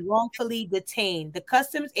is being wrongfully detained. The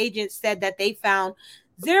customs agent said that they found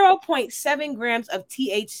 0.7 grams of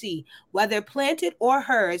THC, whether planted or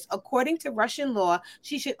hers. According to Russian law,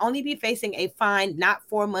 she should only be facing a fine, not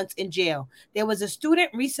 4 months in jail. There was a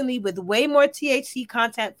student recently with way more THC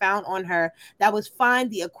content found on her that was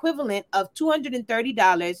fined the equivalent of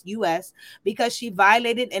 $230 US because she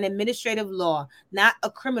violated an administrative law, not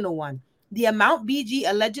a criminal one. The amount BG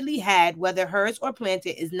allegedly had, whether hers or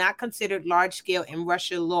planted, is not considered large scale in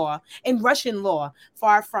Russian law.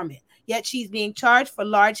 Far from it. Yet she's being charged for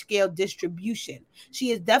large-scale distribution. She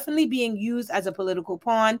is definitely being used as a political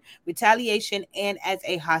pawn, retaliation, and as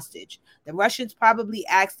a hostage. The Russians probably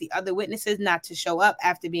asked the other witnesses not to show up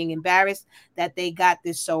after being embarrassed that they got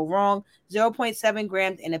this so wrong. 0.7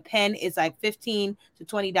 grams in a pen is like $15 to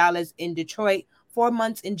 $20 in Detroit. 4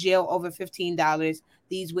 months in jail over $15.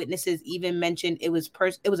 These witnesses even mentioned it was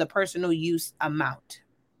a personal use amount.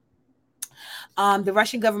 The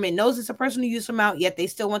Russian government knows it's a personal use amount, yet they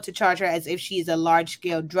still want to charge her as if she is a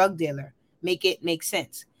large-scale drug dealer. Make it make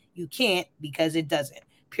sense. You can't because it doesn't.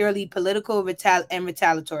 Purely political and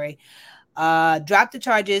retaliatory. Drop the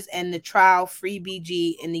charges and the trial, free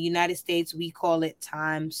BG. In the United States, we call it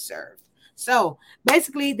time served. So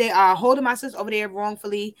basically, they are holding my sis over there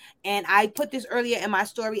wrongfully. And I put this earlier in my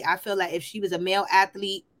story. I feel like if she was a male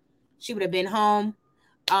athlete, she would have been home.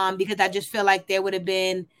 Because I just feel like there would have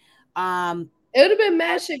been it would have been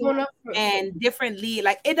mad shit going up and different league.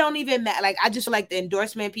 Like it don't even matter. Like I just like the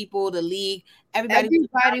endorsement people, the league, everybody would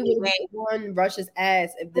have won Russia's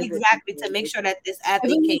ass if exactly to make sure that this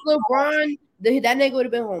athlete came. LeBron, that nigga would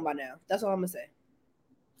have been home by now. That's all I'm gonna say.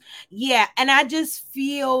 Yeah, and I just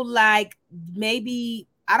feel like maybe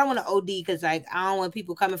I don't want to OD because like I don't want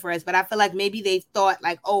people coming for us, but I feel like maybe they thought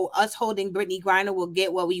like, oh, us holding Brittany Griner will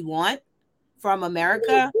get what we want from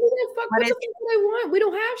America. What the fuck do they want? We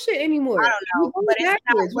don't have shit anymore. I don't know, but it's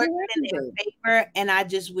not working in their favor, and I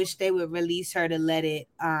just wish they would release her to let it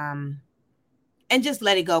and just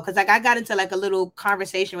let it go. Because like I got into like a little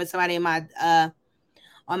conversation with somebody in my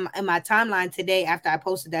in my timeline today after I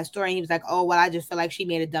posted that story, and he was like, oh well, I just feel like she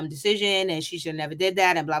made a dumb decision and she should have never did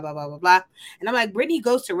that and blah blah blah blah blah. And I'm like, Brittany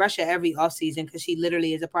goes to Russia every offseason because she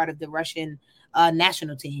literally is a part of the Russian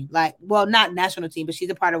national team. Like, well, not national team, but she's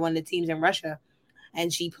a part of one of the teams in Russia.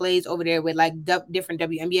 And she plays over there with like different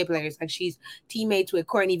WNBA players. Like she's teammates with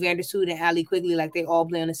Courtney Vandersloot and Allie Quigley. Like they all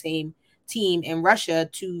play on the same team in Russia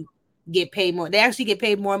to get paid more. They actually get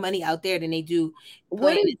paid more money out there than they do.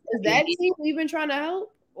 What is that team we've been trying to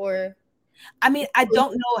help? Or I mean, I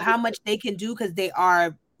don't know how much they can do because they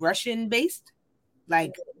are Russian based.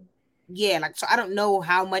 Like, yeah, like so I don't know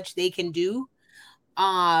how much they can do.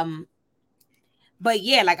 But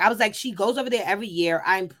yeah, like I was like, she goes over there every year.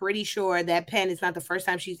 I'm pretty sure that Penn is not the first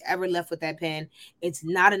time she's ever left with that Penn. It's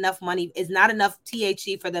not enough money. It's not enough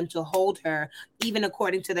THC for them to hold her, even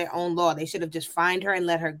according to their own law. They should have just fined her and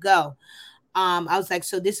let her go. I was like,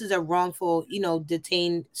 so this is a wrongful,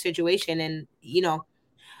 detained situation. And,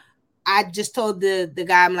 I just told the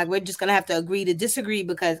guy, I'm like, we're just going to have to agree to disagree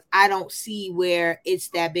because I don't see where it's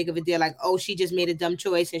that big of a deal. Like, oh, she just made a dumb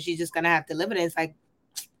choice and she's just going to have to live with it. It's like,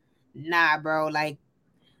 nah, bro, like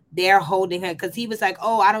they're holding her because he was like,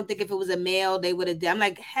 oh, I don't think if it was a male they would have done. I'm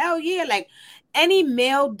like, hell yeah, like any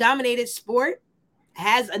male dominated sport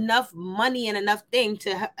has enough money and enough thing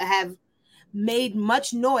to have made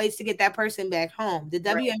much noise to get that person back home. The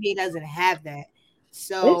WNBA doesn't have that,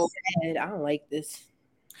 so I don't like this.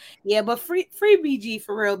 Yeah, but free BG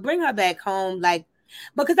for real, bring her back home, like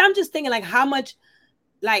because I'm just thinking like how much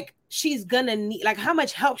like she's gonna need, like how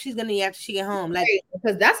much help she's gonna need after she get home, like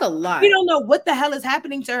because that's a lot. You don't know what the hell is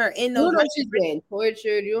happening to her in those. You don't know she's getting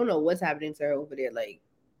tortured. You don't know what's happening to her over there. Like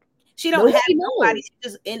she don't have nobody. She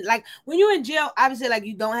just in like when you're in jail, obviously like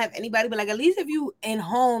you don't have anybody, but like at least if you in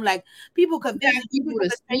home, like people could visit, people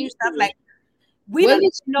could tell you stuff. Like we don't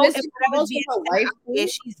know if whatever's being said out there,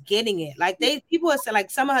 she's getting it. Like people are saying,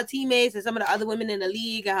 like some of her teammates and some of the other women in the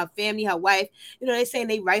league and her family, her wife, they're saying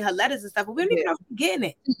they write her letters and stuff, but we don't even know if she's getting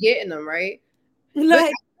it. She's getting them, right?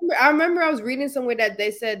 Like I remember I was reading somewhere that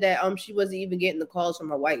they said that she wasn't even getting the calls from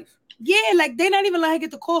her wife. Yeah, like they're not even letting her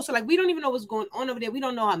get the call. So like we don't even know what's going on over there. We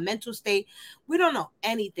don't know her mental state. We don't know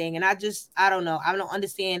anything. And I don't know. I don't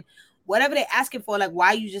understand whatever they're asking for, like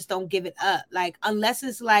why you just don't give it up. Like unless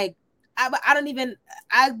it's like I don't even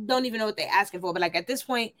know what they're asking for, but like at this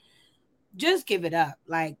point, just give it up.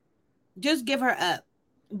 Like, just give her up.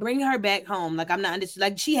 Bring her back home. Like, I'm not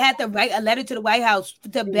understanding. Like, she had to write a letter to the White House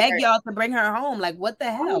to beg y'all to bring her home. Like, what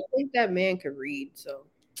the hell? I don't think that man could read, so.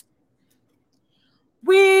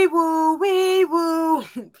 Wee woo.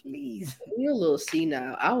 Please. You're a little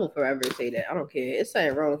senile. I will forever say that. I don't care. It's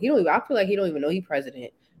something wrong. I feel like he don't even know he's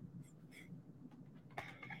president.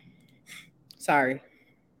 Sorry.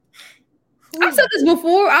 I said this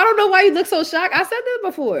before. I don't know why you look so shocked. I said this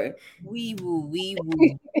before. Wee woo.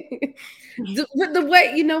 the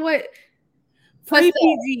way, you know what? Free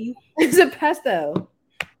BG. It's a pesto.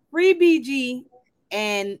 Free BG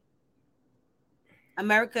and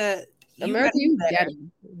America, you gotta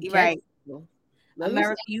do right.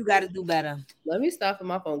 America, you got to do better. Let me stop and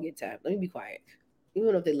my phone get tapped. Let me be quiet. You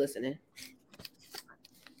don't know if they're listening.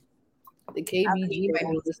 The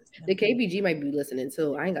KBG might be listening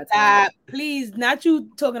too. I ain't got time. Please, not you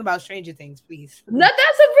talking about Stranger Things, please. No,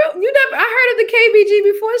 that's a real. I heard of the KBG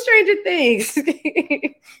before Stranger Things.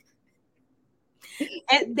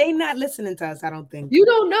 And they not listening to us. I don't think you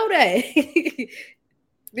don't know that.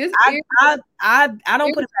 I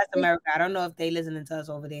don't put it past America. I don't know if they listening to us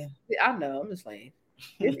over there. I know. I'm just saying.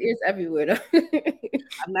 It's everywhere though.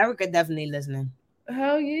 America definitely listening.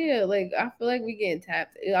 Hell yeah. Like I feel like we getting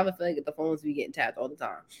tapped. I feel like the phones be getting tapped all the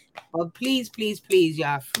time. But please,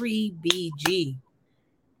 y'all, free BG.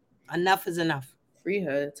 Enough is enough. Free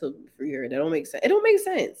her till free her. That don't make sense. It don't make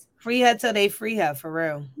sense. Free her till they free her for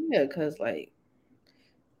real. Yeah, because like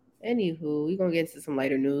anywho, we're gonna get into some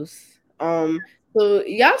lighter news. So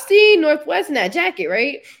y'all seen Northwest in that jacket,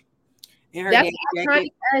 right? That's a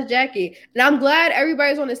tiny ass jacket. And I'm glad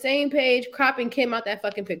everybody's on the same page. Cropping came out that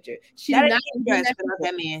fucking picture. She's not dressed without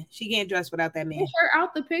that man. She can't dress without that man. Get her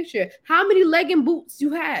out the picture. How many legging boots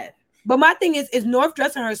you have? But my thing is North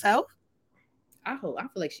dressing herself? I feel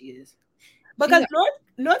like she is. Because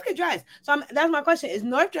North could dress. So that's my question. Is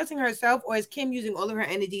North dressing herself or is Kim using all of her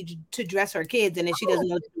energy to dress her kids and then she doesn't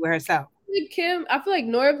know what to do with herself? like Kim. I feel like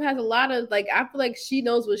Norv has a lot of like. I feel like she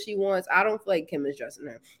knows what she wants. I don't feel like Kim is dressing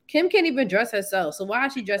her. Kim can't even dress herself. So why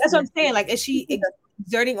is she dressing? That's what I'm saying. Like, is she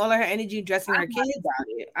exerting all of her energy dressing her kids?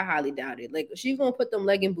 I highly doubt it. Like, she's gonna put them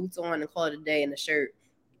legging boots on and call it a day in a shirt.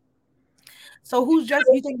 So who's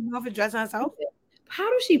dressing? You think Norv is dressing herself?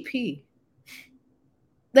 How does she pee?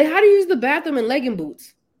 Like, how do you use the bathroom in legging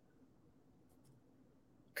boots?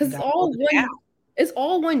 Because it's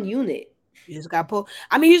all one unit. You just got pull.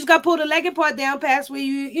 I mean, you just got to pull the legging part down past where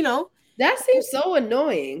you know. That seems so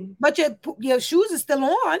annoying. But your shoes are still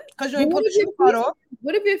on because you ain't put the shoe part off.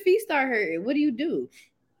 What if your feet start hurting? What do you do?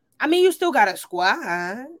 I mean, you still got to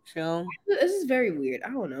squat. So this is very weird. I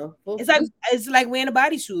don't know. It's like wearing a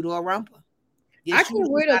bodysuit or a romper. I can't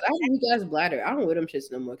wear those. I have a weak ass bladder. I don't wear them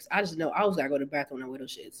shits no more. I just know I always gotta go to the bathroom when I wear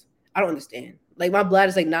those shits. I don't understand. Like, my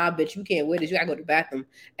bladder's like, nah, bitch, you can't wear this. You gotta go to the bathroom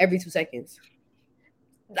every 2 seconds.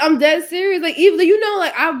 I'm dead serious. Like, even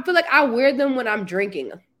like I feel like I wear them when I'm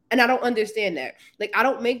drinking, and I don't understand that. Like, I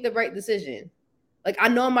don't make the right decision. Like, I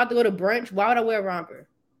know I'm about to go to brunch. Why would I wear a romper?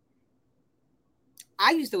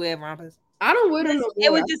 I used to wear rompers. I don't wear them no more.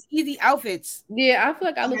 It was just easy outfits. Yeah, I feel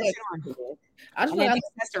like I look like I just feel like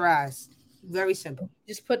accessorize. Very simple.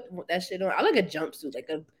 Just put that shit on. I like a jumpsuit,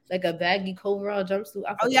 like a baggy coverall jumpsuit.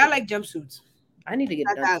 I like jumpsuits. I need to get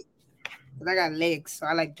done. I got legs, so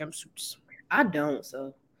I like jumpsuits. I don't,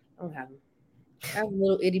 so I don't have them. I have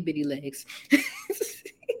little itty bitty legs.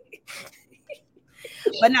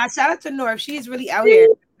 But now, shout out to Norv. She's really out here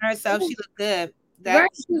herself. She looked good. Right.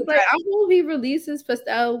 She's like, I hope he releases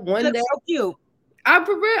Pastel one day. So cute. I'm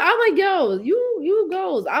like, yo, you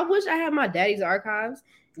goes. I wish I had my daddy's archives.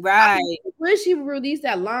 Right. I wish he released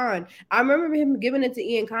that line. I remember him giving it to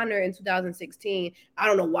Ian Connor in 2016. I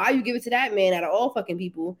don't know why you give it to that man out of all fucking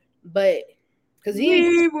people, but because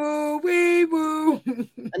weeble.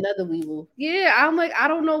 Another weeble. Yeah, I'm like, I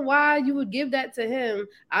don't know why you would give that to him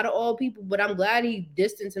out of all people, but I'm glad he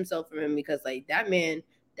distanced himself from him because, like, that man,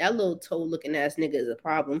 that little toe looking ass nigga is a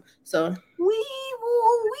problem. So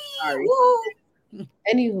weeble.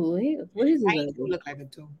 Anywho, what is he gonna do? Look like a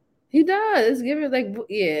toe. He does. It's giving like,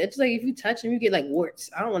 yeah, it's like if you touch him, you get like warts.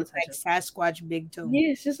 I don't want to touch him. Sasquatch big toe.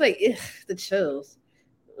 Yeah, it's just like the chills.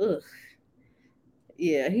 Ugh.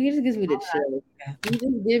 Yeah, he just gives me the chills. Yeah. He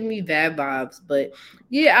just gives me bad vibes. But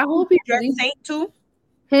yeah, I hope he dressed Saint too.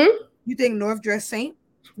 You think Norv dressed Saint?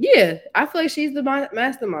 Yeah, I feel like she's the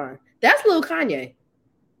mastermind. That's Lil Kanye.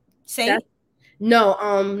 Saint?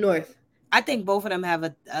 No, North. I think both of them have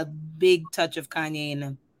a big touch of Kanye in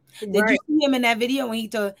them. Did you see him in that video when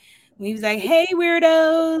he was like, "Hey,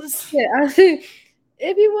 weirdos"? Yeah, I think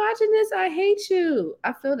if you're watching this, I hate you.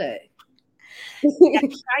 I feel that.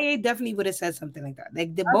 Kanye definitely would have said something like that.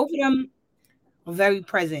 Like both of them are very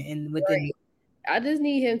present and within. Right. I just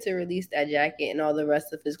need him to release that jacket and all the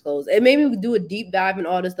rest of his clothes, and maybe do a deep dive in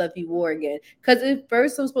all the stuff he wore again. Because it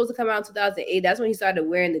first was supposed to come out in 2008. That's when he started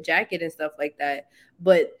wearing the jacket and stuff like that.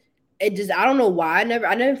 But it just, I don't know why. I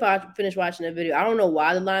never finished watching the video. I don't know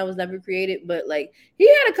why the line was never created, but like he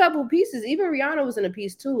had a couple pieces. Even Rihanna was in a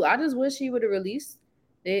piece too. I just wish he would have released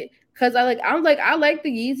it because I like the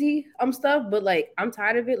Yeezy stuff, but like I'm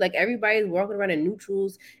tired of it. Like everybody's walking around in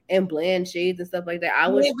neutrals and bland shades and stuff like that. I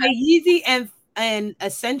wish Yeezy and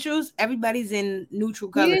essentials, everybody's in neutral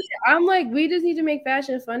colors. Yeah, I'm like, we just need to make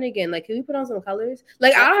fashion fun again. Like, can we put on some colors?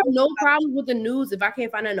 Like, I have no problem with the nudes if I can't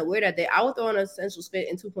find nothing to wear that day. I would throw on an essentials fit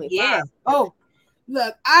in 2.5. Yeah. Oh,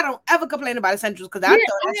 look, I don't ever complain about essentials because I have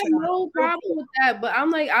no problem with that. But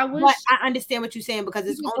I'm like, I wish. But I understand what you're saying because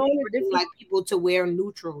it's only like people to wear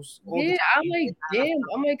neutrals. Yeah, I'm like, damn.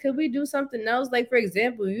 I'm like, could we do something else? Like, for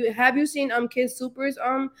example, have you seen Kid Super's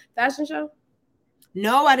fashion show?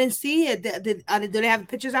 No, I didn't see it. Do they have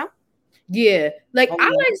pictures out? Yeah, like I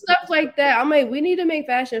like stuff like that. I'm like, we need to make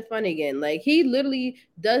fashion fun again. Like he literally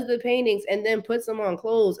does the paintings and then puts them on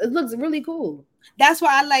clothes. It looks really cool. That's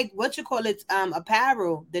why I like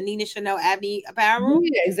apparel, the Nina Chanel Abney apparel.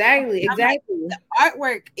 Yeah, exactly. Like, the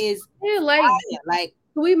artwork is like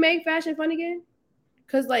can we make fashion fun again?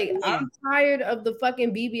 Cause like I'm tired of the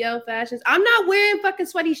fucking BBL fashions. I'm not wearing fucking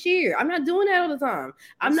sweaty sheer. I'm not doing that all the time.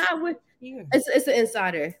 I'm not with. It's an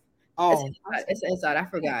insider. Oh, it's an insider. I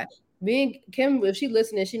forgot. Me and Kim, if she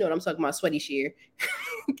listening, she know what I'm talking about. Sweaty sheer.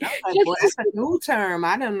 That's a new term.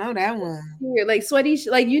 I don't know that one. Yeah, like sweaty,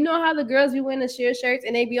 like you know how the girls be wearing the sheer shirts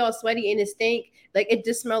and they be all sweaty and it stink. Like it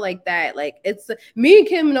just smell like that. Like it's me and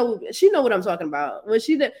Kim know. She know what I'm talking about. When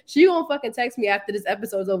she gonna fucking text me after this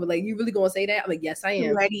episode's over. Like you really gonna say that? I'm like, yes, I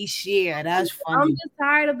am. Sweaty sheer. That's funny. I'm just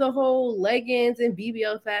tired of the whole leggings and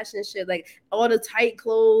BBL fashion shit. Like all the tight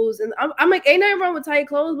clothes and I'm like, ain't nothing wrong with tight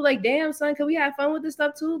clothes, but like, damn son, can we have fun with this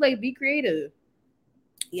stuff too? Like be creative.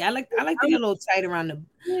 Yeah, I like to get a little tight around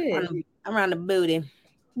the booty.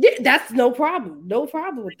 Yeah, that's no problem. No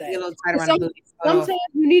problem with Get that. a little tight around the booty. Sometimes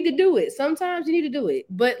you need to do it. Sometimes you need to do it.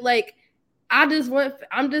 But like I'm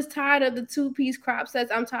just tired of the 2-piece crop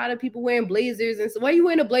sets. I'm tired of people wearing blazers. And so why are you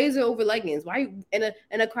wearing a blazer over leggings? Why you in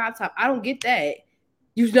a crop top? I don't get that.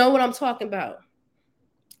 You know what I'm talking about.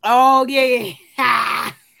 Oh yeah.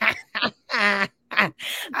 I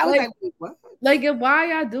was like, what? Like,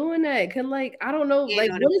 why y'all doing that? Can I don't know.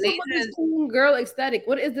 Like, what is this clean girl aesthetic?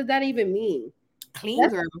 What does that even mean? Clean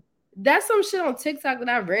girl. That's some shit on TikTok that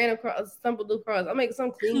I stumbled across. I'm like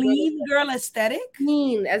some clean girl aesthetic.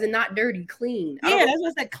 Clean, as in not dirty, clean. Yeah, that's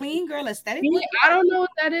what's that clean girl aesthetic. Yeah, I don't know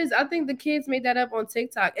what that is. I think the kids made that up on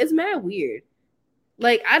TikTok. It's mad weird.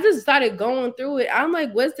 Like, I just started going through it. I'm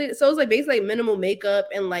like, what's it? So it's like basically like minimal makeup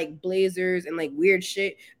and like blazers and like weird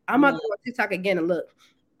shit. I'm about to go on TikTok again and look.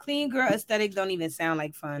 Clean girl aesthetic don't even sound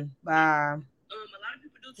like fun. A lot of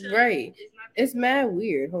people do too. Right. It's mad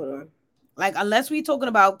weird. Hold on. Like, unless we talking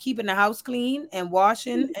about keeping the house clean and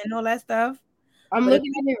washing and all that stuff. I'm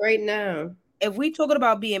looking at it right now. If we talking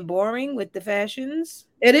about being boring with the fashions,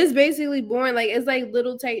 it is basically boring. Like, it's like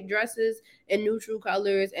little tight dresses and neutral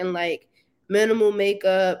colors and like minimal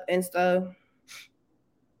makeup and stuff.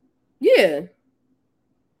 Yeah.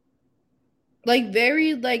 Like,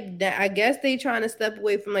 very like that. I guess they trying to step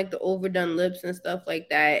away from like the overdone lips and stuff like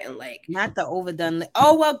that. And like, not the overdone lip.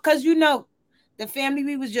 Oh, well, because the family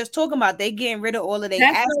we was just talking about, they getting rid of all of their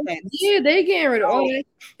aspects. Yeah, they getting rid of all that.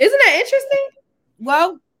 Isn't that interesting?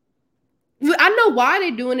 Well, I know why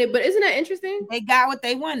they're doing it, but isn't that interesting? They got what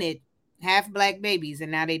they wanted. Half black babies,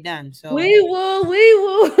 and now they done. So we will.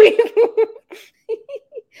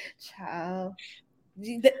 Child.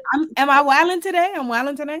 Am I wilding today? I'm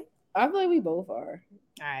wilding today. I feel like we both are.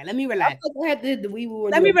 All right, let me relax. I had to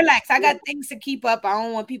let me relax. I got things to keep up. I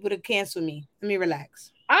don't want people to cancel me. Let me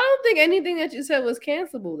relax. I don't think anything that you said was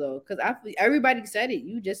cancelable though, because everybody said it.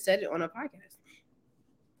 You just said it on a podcast.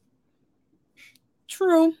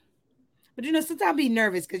 True, but sometimes I be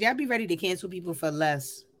nervous because y'all be ready to cancel people for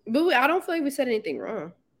less. But I don't feel like we said anything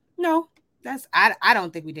wrong. No, I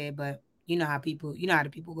don't think we did, but you know how the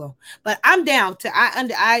people go. But I'm down to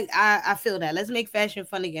I feel that. Let's make fashion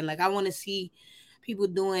fun again. Like, I want to see people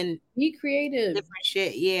be creative, different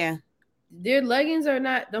shit. Yeah. Their leggings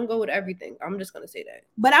don't go with everything. I'm just gonna say that.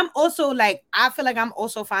 But I'm also like, I feel like I'm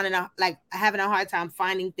also having a hard time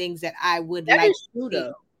finding things that I would that like. Is true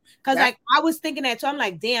though. Because like I was thinking that, so I'm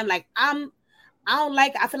like, damn, like I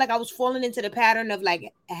feel like I was falling into the pattern of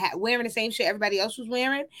like wearing the same shit everybody else was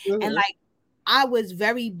wearing, and like I was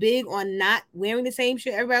very big on not wearing the same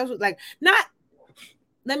shit everybody else was like. Not.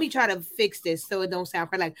 Let me try to fix this so it don't sound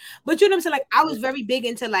like, but you know what I'm saying? Like, I was very big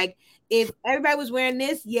into like, if everybody was wearing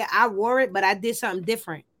this, yeah, I wore it, but I did something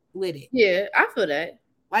different with it. Yeah, I feel that.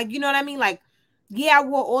 Like, you know what I mean? Like, yeah, I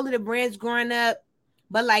wore all of the brands growing up,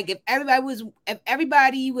 but like if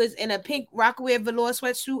everybody was in a pink Rocawear velour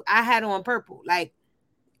sweatsuit, I had on purple. Like,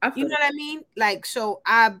 you know what I mean? Like, so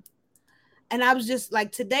I was just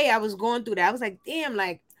like, today I was going through that. I was like, damn,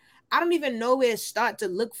 like I don't even know where to start to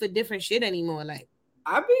look for different shit anymore. Like,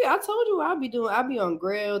 I told you I'll be on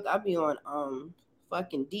Grilled. I'll be on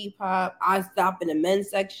fucking Depop. I stop in the men's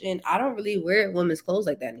section. I don't really wear women's clothes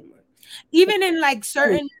like that anymore. Even in like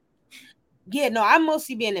certain, yeah, no, I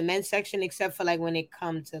mostly be in the men's section except for like when it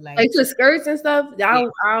comes to like the skirts and stuff. I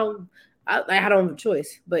don't have a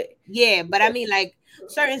choice, but yeah, but I mean like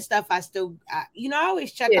certain stuff I still, I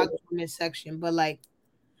always check out the women's section, but like.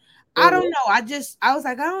 I don't know. I was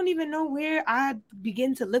like, I don't even know where I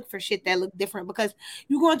begin to look for shit that look different, because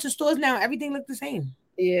you go into stores now, everything look the same.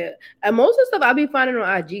 Yeah. And most of the stuff I'll be finding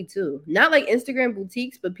on IG too. Not like Instagram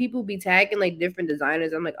boutiques, but people be tagging like different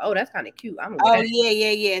designers. I'm like, oh, that's kind of cute.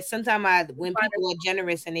 Yeah. Sometimes when people are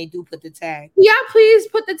generous and they do put the tag. Yeah, please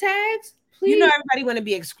put the tags. Please. Everybody want to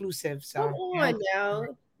be exclusive. So come on now.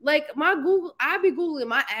 Like I be Googling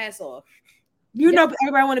my ass off.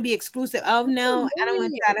 Everybody want to be exclusive. Oh no, I don't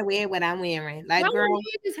want y'all to wear what I'm wearing. Like, girl,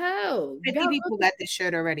 as hell. 50 people got this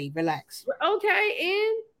shirt already. Relax. Okay,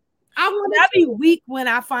 and I'll be weak when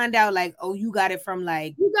I find out like, oh, you got it from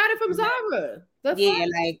Zara.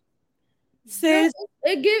 Like, sis,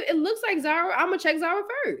 it looks like Zara. I'm gonna check Zara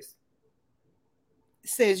first.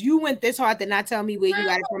 Sis, you went this hard to not tell me where you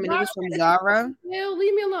got it from, and it was from Zara. Hell,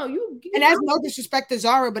 leave me alone. And that's no disrespect to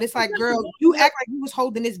Zara, but it's like, girl, you act like you was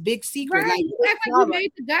holding this big secret. Right. Like, you act like you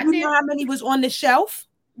made the goddamn. You know how many was on the shelf?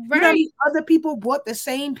 Right. You know how many other people bought the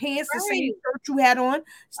same pants, the same shirt you had on?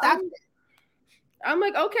 Stop. I'm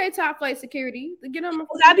like, okay, Top Flight Security, get on my.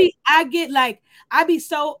 I be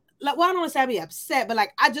so like, well, I don't want to say I be upset, but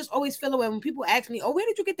like I just always feel away when people ask me, "Oh, where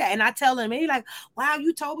did you get that?" And I tell them, maybe like, "Wow,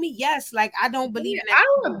 you told me yes." Like I don't believe in that.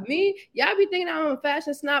 I don't me. Y'all be thinking I'm a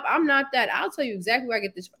fashion snob. I'm not that. I'll tell you exactly where I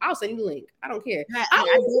get this. I'll send you the link. I don't care. I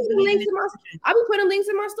be putting links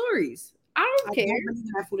in my stories. I don't care. Don't believe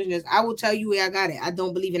in that foolishness. I will tell you where I got it. I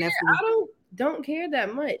don't believe in that foolishness. I don't care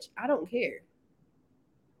that much. I don't care.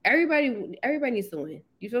 Everybody needs to win.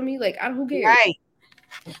 You feel me? Like who cares? Right.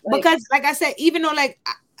 Like, because like I said, even though like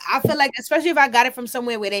I feel like, especially if I got it from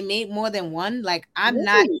somewhere where they made more than one, like I'm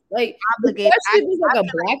not like obligated.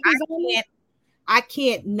 I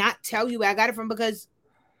can't not tell you where I got it from because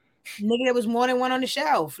nigga, there was more than one on the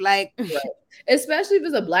shelf. Like, right. Especially if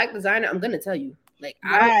it's a black designer, I'm gonna tell you. Like,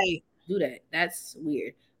 I don't do that. That's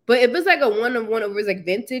weird. But if it's like a one-on-one over like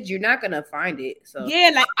vintage, you're not gonna find it. So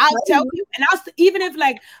yeah, like I'll tell you, and even if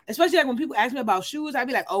like, especially like when people ask me about shoes, I'd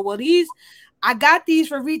be like, oh well, I got these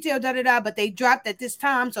for retail, but they dropped at this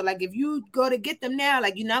time. So like, if you go to get them now,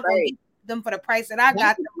 like you're not gonna get them for the price that I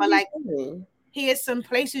got them. But like, here's some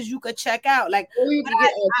places you could check out. Like, you can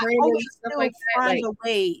get always stuff like that. Find a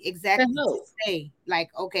way exactly to say like,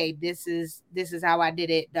 okay, this is how I did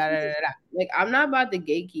it. Like, I'm not about to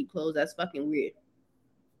gatekeep clothes. That's fucking weird.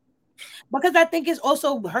 Because I think it's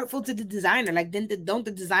also hurtful to the designer. Like, don't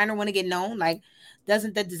the designer want to get known? Like,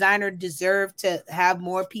 doesn't the designer deserve to have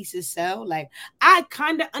more pieces sell? Like, I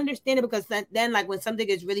kind of understand it because then like when something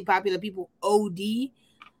is really popular, people OD.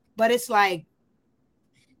 But it's like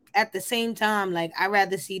at the same time, like I'd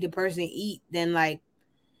rather see the person eat than like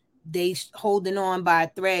they holding on by a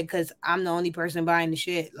thread because I'm the only person buying the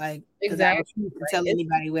shit. Like, exactly. I refuse to tell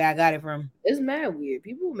anybody where I got it from. It's mad weird.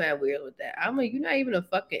 People mad weird with that. I'm like, you're not even a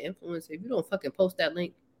fucking influencer. If you don't fucking post that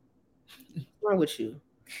link, what's wrong with you?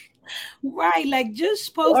 Right, like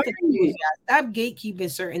just post it. Y'all. Stop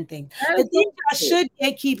gatekeeping certain things. The things y'all should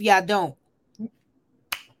gatekeep, y'all don't.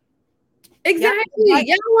 Exactly.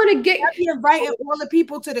 Y'all want to get inviting all the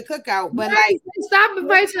people to the cookout, but like stop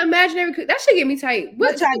inviting to imaginary cook. That should get me tight.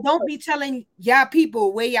 But y'all don't be telling y'all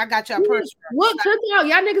people where y'all got your purse from. What cookout?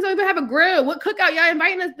 Y'all niggas don't even have a grill. What cookout y'all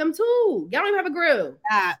inviting them to? Y'all don't even have a grill.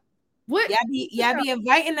 What? Y'all be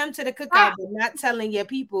inviting them to the cookout, but not telling your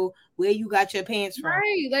people where you got your pants from.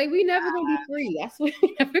 Right. Like we never gonna be free. That's what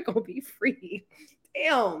we never gonna be free.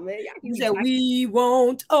 Damn, man. You said we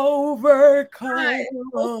won't overcome. Right.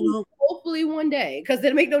 Hopefully one day, because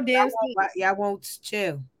they make no damn sense. Y'all won't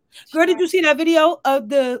chill. Girl, did you see that video of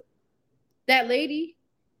that lady?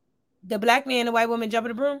 The black man and the white woman jumping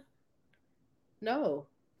the broom? No.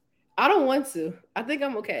 I don't want to. I think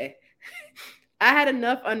I'm okay. I had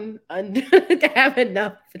enough I have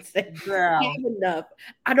enough to say. Girl. I have enough.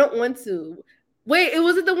 I don't want to. Wait,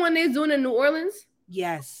 was it the one they're doing in New Orleans?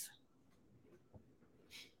 Yes.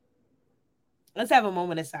 Let's have a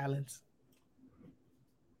moment of silence.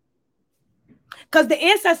 Because the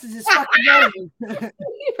ancestors is fucking rolling.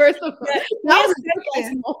 First of all, that was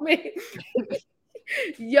a moment.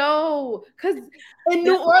 Yo, because in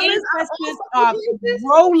New Orleans, ancestors are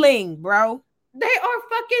rolling, bro. They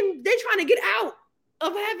trying to get out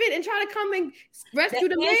of heaven and try to come and rescue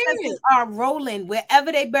the ancestors are rolling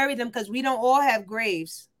wherever they bury them because we don't all have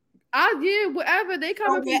graves. Wherever they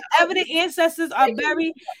coming from, wherever the ancestors are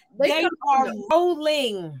buried, they are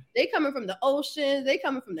rolling. They coming from the ocean. They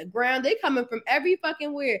coming from the ground. They coming from every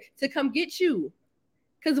fucking where to come get you.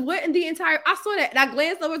 Because what in the entire, I saw that and I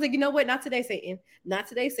glanced over, like, you know what? Not today, Satan. Not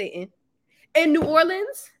today, Satan. In New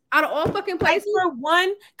Orleans, out of all fucking places. For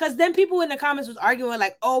one, because then people in the comments was arguing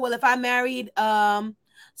like, oh well, if I married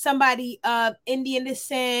somebody of Indian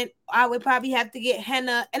descent, I would probably have to get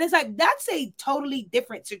henna. And it's like, that's a totally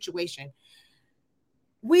different situation.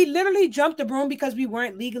 We literally jumped the broom because we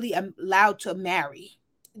weren't legally allowed to marry.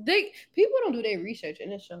 People don't do their research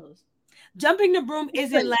and it shows. Jumping the broom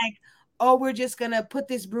isn't like, oh, we're just gonna put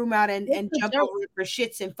this broom out and jump over it for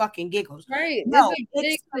shits and fucking giggles. Right. No,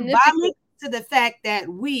 it's symbolic to the fact that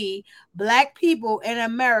we Black people in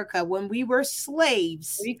America, when we were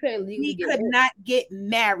slaves, we could not get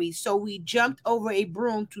married. So we jumped over a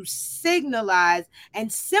broom to symbolize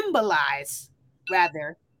that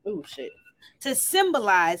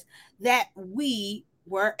we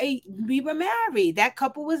were married. That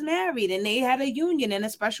couple was married and they had a union and a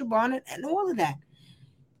special bond and all of that.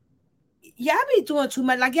 Y'all be doing too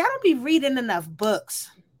much. Like, y'all don't be reading enough books.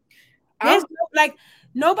 There's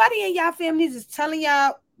nobody in y'all families is telling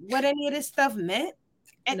y'all what any of this stuff meant.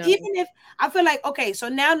 And even if I feel like, okay, so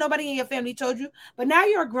now nobody in your family told you, but now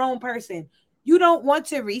you're a grown person. You don't want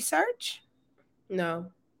to research? No.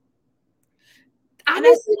 I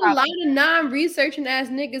just see a lot of non-researching ass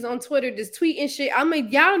niggas on Twitter just tweeting shit. I'm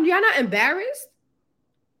like, y'all not embarrassed?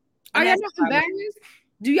 Are y'all not embarrassed?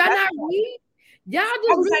 Do y'all That's not read? Y'all I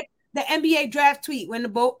just was read. like the NBA draft tweet when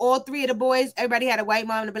all three of the boys, everybody had a white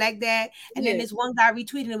mom and a black dad, and then Yeah. this one guy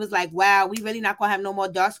retweeted and it was like, "Wow, we really not gonna have no more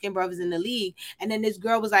dark skinned brothers in the league." And then this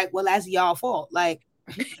girl was like, "Well, that's y'all fault." Like,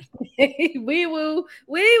 We will,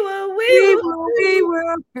 we will, we we will, will, we we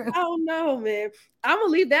will. will. Oh no, man. I'm gonna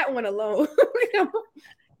leave that one alone. I'm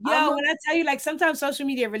Yo, when I tell you, like, sometimes social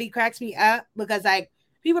media really cracks me up because like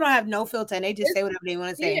people don't have no filter and they just say whatever they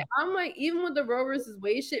want to yeah, say. I'm like, even with the Roe versus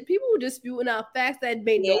Wade shit, people were just spewing out facts that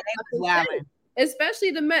made Yeah, no they was fucking wilding. sense.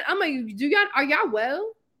 Especially the men. I'm like, do y'all are y'all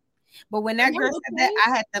well? But when Are that girl y'all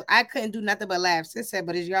said that, I couldn't do nothing but laugh. She said,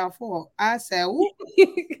 "But it's y'all fault." I said, "Oop."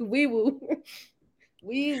 okay? We will.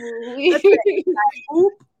 We will. Listen,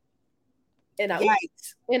 oop. And a oop.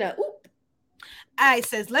 Yikes. And a oop. All right,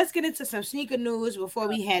 says let's get into some sneaker news before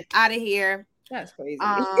we head out of here. That's crazy.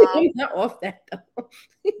 Um, I'm not off that though.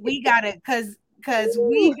 we gotta cause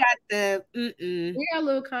we got the We got a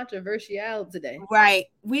little controversial today. right.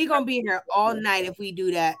 We gonna be here all night if we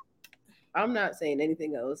do that. I'm not saying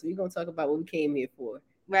anything else. We're gonna talk about what we came here for.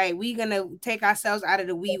 Right, we gonna take ourselves out of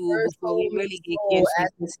the wee woo Her before soul we means really get stole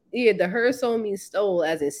canceled. yeah, the her soul means stole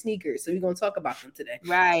as in sneakers. So we're gonna talk about them today.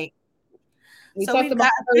 Right. We So talked we've about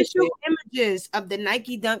got her official shit. images of the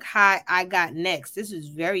Nike Dunk High I got next. This is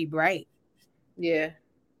very bright. Yeah.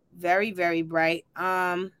 Very, very bright.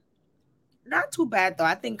 Not too bad though.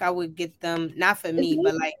 I think I would get them not for me,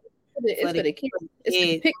 but like It's for the kids. It's for the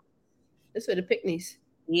kids. pick. It's for the picnics.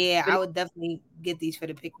 Yeah, I would definitely get these for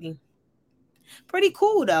the picnic. Pretty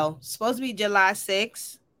cool though. Supposed to be July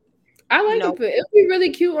 6th. I like it, but it'll be really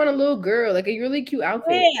cute on a little girl, like a really cute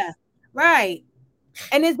outfit. Yeah, right.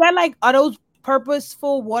 And is that like are those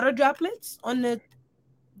purposeful water droplets on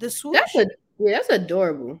the swoosh? That's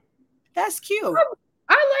adorable. That's cute.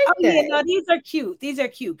 I like that. Yeah, no, these are cute. These are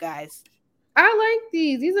cute, guys. I like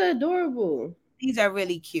these. These are adorable. These are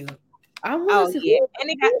really cute. I want to see. Yeah, and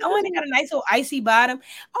they got a nice little icy bottom.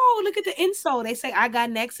 Oh, look at the insole. They say I got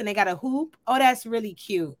next, and they got a hoop. Oh, that's really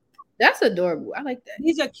cute. That's adorable. I like that.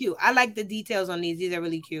 These are cute. I like the details on these. These are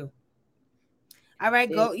really cute. All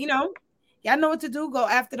right, go. You know, y'all know what to do. Go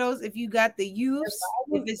after those if you got the youths.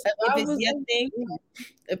 If it's your thing.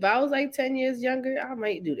 If I was like 10 years younger, I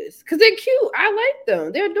might do this because they're cute. I like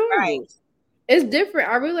them. They're adorable. Right. It's different.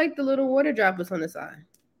 I really like the little water droplets on the side.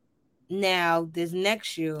 Now, this next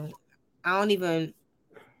shoe, I'm gonna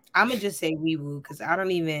just say wee woo because I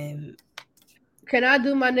don't even. Can I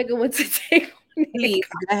do my nigga went to take? Please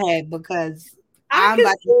go ahead because I'm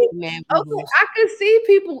about to get mad. Okay, I can see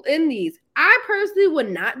people in these. I personally would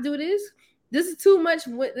not do this. This is too much.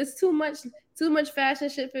 This is too much fashion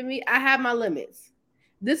shit for me. I have my limits.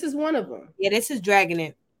 This is one of them. Yeah, this is dragging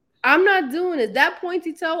it. I'm not doing it. That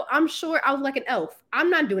pointy toe, I'm sure I was like an elf.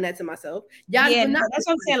 I'm not doing that to myself. Y'all that's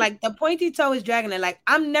what I'm saying. Like the pointy toe is dragging it. Like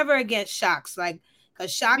I'm never against Shocks. Like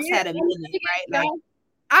because Shocks had a minute, right? Like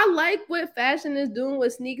I like what fashion is doing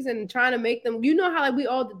with sneakers and trying to make them. You know how like we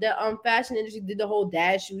all the fashion industry did the whole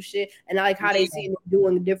dash shoe shit, and I like how they see them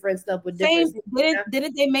doing different stuff with different.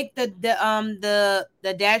 Didn't they make the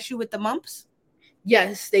dash shoe with the mumps?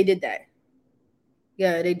 Yes, they did that.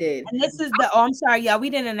 Yeah, they did. And this is the I'm sorry, y'all. We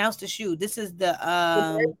didn't announce the shoe. This is the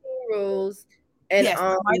Rose and yes,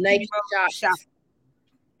 Nike Shox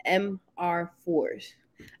MR4s.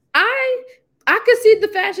 I could see the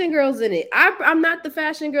fashion girls in it. I'm not the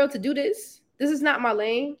fashion girl to do this. This is not my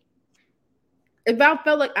lane. If I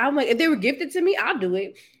felt like if they were gifted to me, I'll do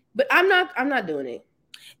it. But I'm not doing it.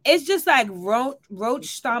 It's just like roach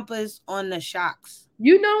stompers on the Shocks.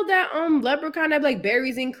 You know that leprechaun that like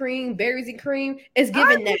berries and cream is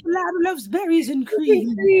giving that. Loves berries and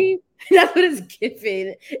cream. That's what it's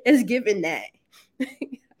giving. It's giving that. I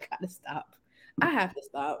gotta stop. I have to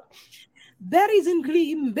stop. Berries and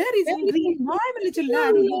cream. I'm a little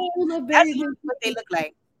lad. That's what they look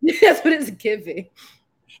like. That's what it's giving.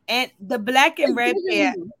 And the black and red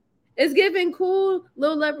pair. It's giving cool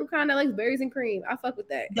little leprechaun that likes berries and cream. I fuck with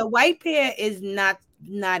that. The white pair is not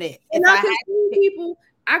it. And I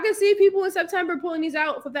can see people in September pulling these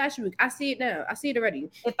out for Fashion Week. I see it now. I see it already.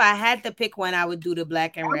 If I had to pick one, I would do the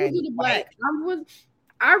black and red. I would do the black.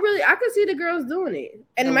 I could see the girls doing it.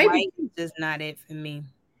 And the maybe white is just not it for me.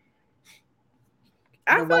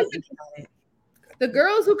 I feel like the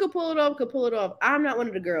girls who could pull it off. I'm not one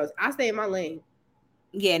of the girls. I stay in my lane.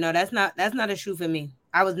 Yeah, no, that's not a shoe for me.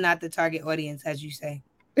 I was not the target audience, as you say.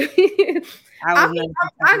 If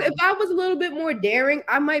I was a little bit more daring,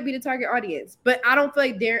 I might be the target audience. But I don't feel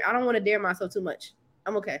like I don't want to dare myself too much.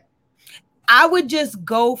 I'm okay. I would just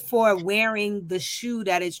go for wearing the shoe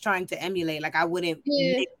that it's trying to emulate. Like I wouldn't.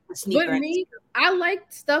 Yeah. But me, I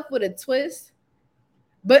like stuff with a twist.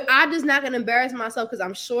 But I'm just not gonna embarrass myself because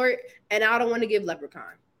I'm short and I don't want to give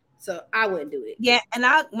leprechaun. So I wouldn't do it. Yeah, and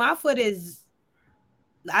my foot is.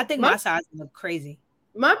 I think My my size look crazy.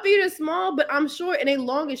 my feet are small, but I'm short and they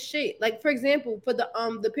long as shit. Like for example, for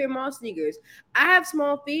the Pure Mall sneakers, I have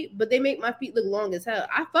small feet, but they make my feet look long as hell.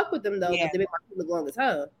 I fuck with them though, Yeah, but they make my feet look long as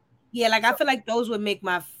hell. yeah. Like I So feel like those would make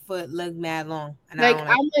my foot look mad long, and I like don't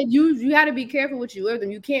like. I'm like you got to be careful what you wear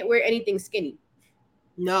them. You can't wear anything skinny,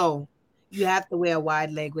 No, you have to wear a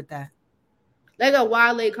wide leg with that. like a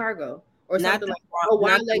wide leg cargo or Not something the like a not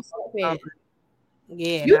wide leg the sweatpant.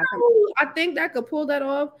 yeah, You not the. know who I think that could pull that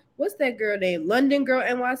off? What's that girl name? London Girl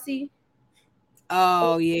NYC.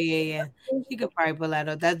 Oh yeah, yeah, yeah. She could probably pull that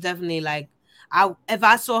off. That's definitely like I if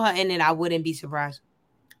I saw her in it, I wouldn't be surprised.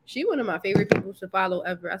 She one of my favorite people to follow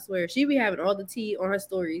ever. I swear. She be having all the tea on her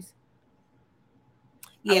stories.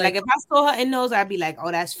 I Yeah, like like if I saw her in those, I'd be like,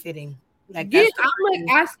 oh, that's fitting. Like yeah, that's the I'm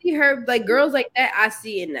like I see her like girls like that, I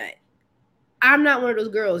see in that. I'm not one of those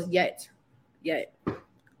girls yet. Yet.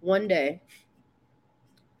 One day.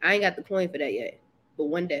 I ain't got the coin for that yet. But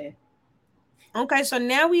one day. Okay, so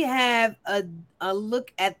now we have a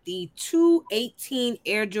look at the 218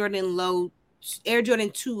 Air Jordan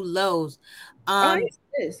 2 lows. Oh, I Um used to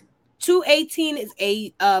this. 218 is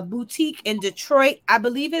a boutique in Detroit. I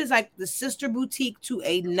believe it is like the sister boutique to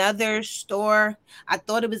another store. I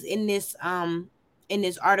thought it was in this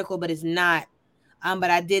article, but it's not. But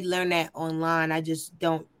I did learn that online. I just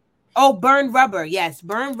don't. Oh, Burn Rubber. Yes,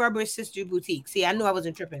 Burn Rubber Sister Boutique. See, I knew I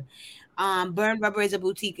wasn't tripping. Burn Rubber is a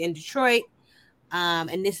boutique in Detroit.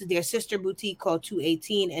 And this is their sister boutique called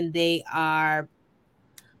 218, and they are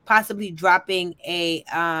possibly dropping a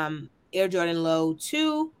Air Jordan Low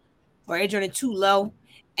 2 or Air Jordan 2 Low,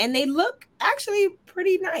 and they look actually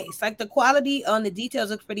pretty nice. Like the quality on the details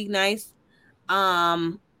looks pretty nice.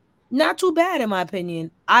 Um, Not too bad in my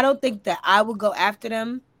opinion. I don't think that I would go after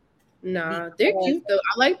them Nah, they're because cute though.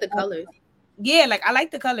 I like the colors. yeah, like I like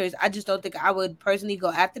the colors. I just don't think I would personally go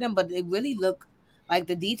after them, but they really look like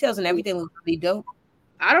the details and everything look really dope.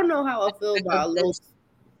 I don't know how I feel Like about a low.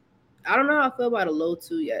 I don't know how I feel about a low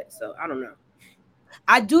two yet, so I don't know.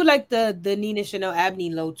 I do like the Nina Chanel Abney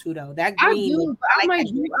low too though. That I green, do, but I I'm like like,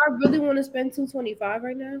 that do green. I really want to spend 225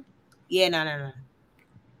 right now? Yeah, no, no, no.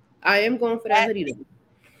 I am going for that That hoodie though.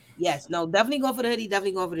 yes, no, definitely going for the hoodie,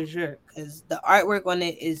 definitely going for the shirt because the artwork on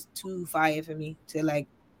it is too fire for me to like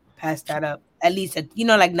pass that up. At least,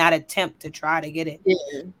 like not attempt to try to get it.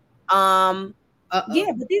 Yeah. Um, Uh-oh.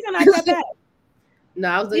 yeah, but these are not that bad. No,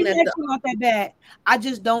 I was These looking are at the actually not that bad. I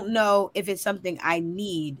just don't know if it's something I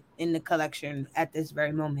need in the collection at this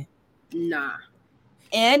very moment. nah.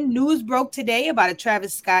 And news broke today about a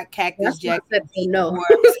Travis Scott Cactus That's why I Jack said oh, Beat no. More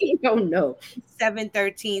don't know.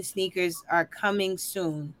 713 sneakers are coming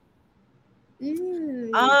soon.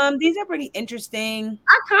 Mm. These are pretty interesting.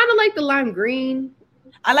 I kind of like the lime green.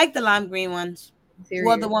 I like the lime green ones.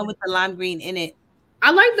 Well, the Interior. one with the lime green in it.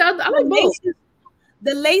 I like the other. I The like both. laces,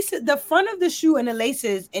 the laces, the front of the shoe and the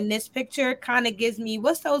laces in this picture kind of gives me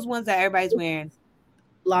what's those ones that everybody's wearing?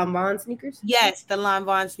 Lanvin sneakers. Yes, the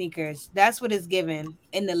Lanvin sneakers. That's what it's giving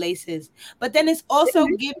in the laces. But then it's also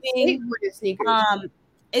giving Skateboarding sneakers. um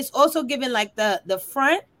it's also giving like the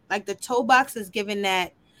front, like the toe box is giving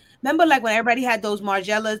that. Remember like when everybody had those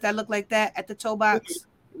Margellas that look like that at the toe box?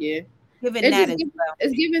 Yeah. Giving It's that just as giving, well.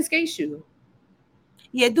 it's giving skate shoe.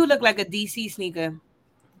 Yeah, it do look like a DC sneaker.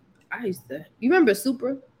 I used to. You remember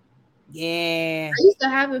Supra? Yeah. I used to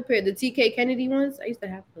have a pair, the TK Kennedy ones. I used to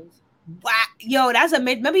have those. Wow. Yo, that's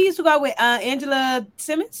amazing. Remember you used to go out with Angela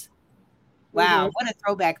Simmons? Wow, Mhm. what a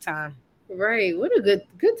throwback time. Right. What a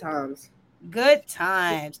good times. Good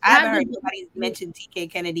times. I I haven't had heard the anybody mention TK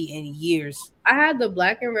Kennedy in years. I had the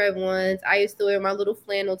black and red ones. I used to wear my little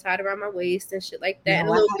flannel tied around my waist and shit like that, and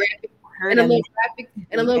No, a I little haven't graphic heard of me.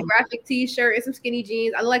 and a little graphic T-shirt and some skinny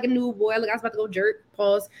jeans. I look like a new boy. I look, I was about to go jerk.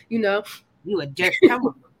 Pause. You know. You a jerk. Come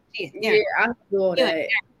on. Yeah, I do all You a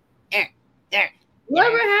that. jerk.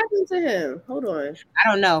 Whatever happened to him? Hold on. I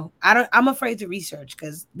don't know. I'm afraid to research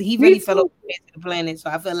because he Me really fell off too. the face of the planet. So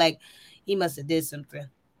I feel like he must have did something.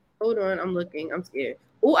 Hold on. I'm looking. I'm scared.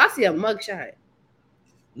 Oh, I see a mugshot.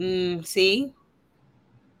 See?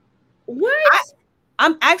 What?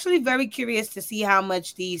 I'm actually very curious to see how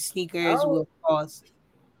much these sneakers Oh, will cost.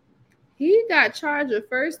 he got charged with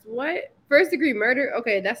first degree murder.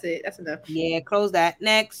 Okay, that's it. That's enough. Yeah, close that.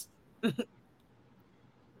 Next.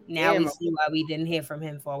 Now we Damn. see why we didn't hear from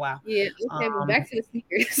him for a while. Yeah. Okay, but Um, back to the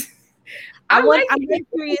sneakers. I I'm like very the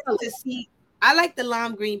curious color. to see. I like the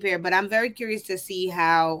lime green pair, but I'm very curious to see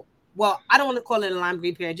how. Well, I don't want to call it a lime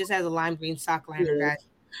green pair. It just has a lime green sock liner, Yeah. guys.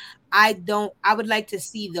 I don't. I would like to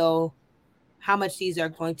see though how much these are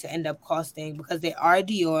going to end up costing because they are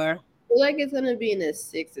Dior. I feel like it's gonna be in the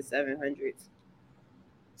 600 to 700s.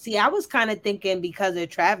 See, I was kind of thinking because of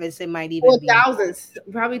Travis, it might Or even be. thousands,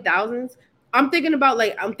 probably thousands. I'm thinking about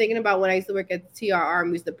when I used to work at TRR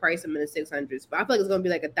and we used to price them in the 600s. But I feel like it's gonna be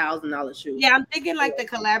like $1,000 shoe. Yeah, I'm thinking like the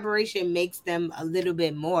collaboration makes them a little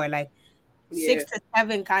bit more. Like Yeah, 6 to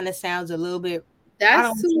 7 kind of sounds a little bit. I don't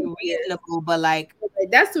that's want to say too. Yeah, reasonable, but like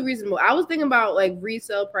like, that's too reasonable. I was thinking about like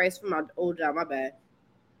resale price for my old job. My bad,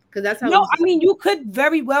 because that's how we no. used I to. mean, you could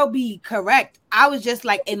very well be correct. I was just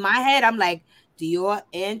like in my head, I'm like Dior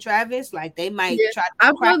and Travis, like they might Yeah, try to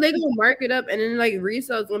I crack. feel they're gonna mark it up, and then like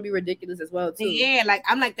resale is gonna be ridiculous as well too. Yeah, like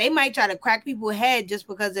I'm like they might try to crack people's head just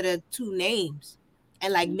because of the two names,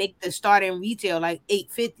 and like make the starting retail like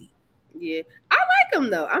 850. Yeah, I like them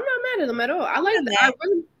though. I'm not mad at them at all. I like. Yeah,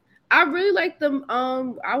 man. I really like them.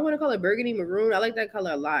 I want to call it burgundy maroon. I like that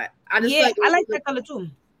color a lot. I just feel Yeah, like I like that color too.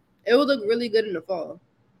 it would look really good in the fall.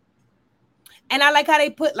 And I like how they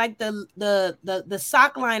put like the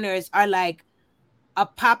sock liners are like a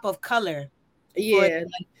pop of color for the Yeah,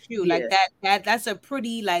 like, shoe. yeah. Like that's a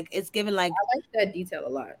pretty like I like that detail a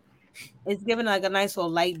lot. it's giving like a nice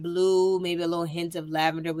little light blue, maybe a little hint of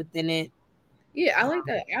lavender within it. Yeah, I like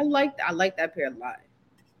that. I like that pair a lot.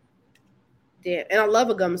 Damn, and I love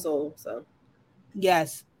a gum sole. So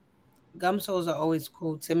Yes, gum soles are always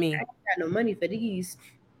cool to I me. ain't got no money for these.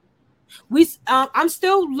 I'm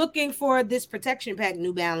still looking for this protection pack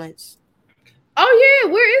New Balance. Oh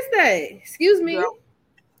yeah, where is that? Excuse me, Girl,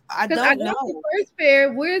 I because I don't got the know. first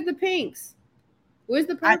pair. Where's the pinks? Where's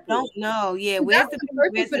the I purple? don't know. Yeah, 'Cause that where's would the be pink?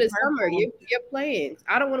 perfect Where's for the the summer. purple? You're playing.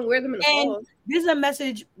 I don't want to wear them in the And fall. this is a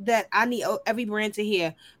message that I need every brand to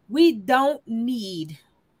hear. We don't need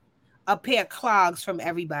a pair of clogs from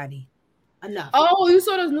everybody. Enough. Oh, you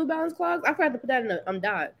saw those New Balance clogs? I forgot to put that in the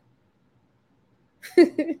dot.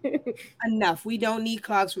 Enough. We don't need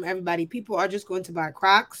clogs from everybody. People are just going to buy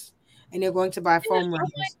Crocs and they're going to buy Yeah, foam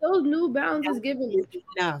I'm like runners. those New Balance is giving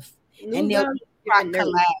Enough. New And they'll Balance do is Croc giving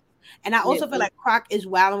nerds. collab. And I Yeah, also feel like Croc is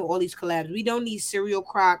wilding with all these collabs. We don't need cereal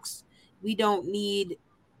Crocs. We don't need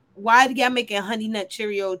why do y'all making honey nut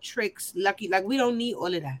Cheerio tricks lucky? Like we don't need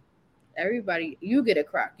all of that. everybody, you get a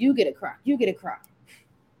croc. You get a croc. You get a croc.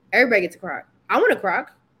 Everybody gets a croc. I want a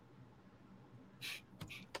croc.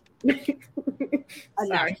 Enough.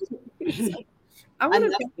 Sorry. I want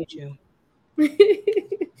Enough a with you.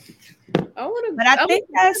 I want But I to think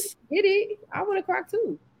that's get it. I want a croc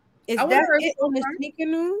too. is I want that to hurt it so on the croc. sneaker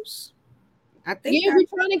news? I think Yeah, that we're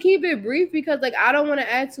trying to keep it brief because like I don't want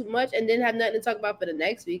to add too much and then have nothing to talk about for the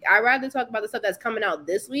next week. I'd rather talk about the stuff that's coming out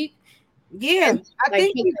this week yeah, and I like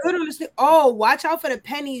think we good on the oh, watch out for the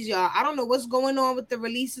pennies, y'all. I don't know what's going on with the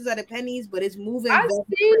releases of the pennies, but it's moving I've very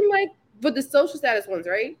quick. seen like but the social status ones,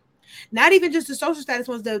 right? Not even just the social status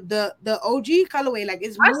ones, the OG colorway, like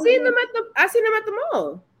it's moving. I seen them at the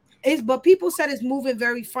mall. It's but people said it's moving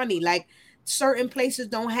very funny. Like certain places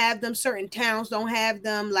don't have them, certain towns don't have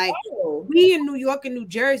them. Like Oh. we in New York and New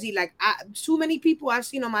Jersey, like too many people I've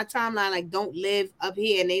seen on my timeline like don't live up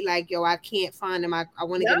here, and they like yo, I can't find them. I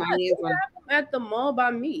want to Nah, get my they hands on them. have them at the mall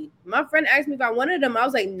by me. My friend asked me if I wanted them. I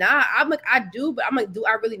was like, nah. I'm like, I do, but I'm like, do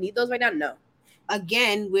I really need those right now? No.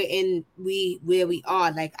 Again, we're in we where we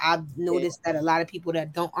are. Like I've noticed that a lot of people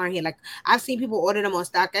that don't aren't here. Like I've seen people order them on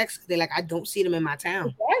StockX. They're like, I don't see them in my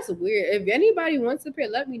town. That's weird. If anybody wants a pair,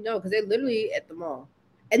 let me know because they're literally at the mall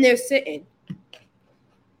and they're sitting.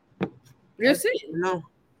 They're sitting. No.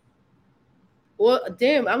 Well,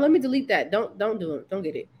 damn. Let me delete that. Don't do it. Don't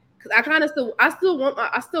get it. Cause I kind of I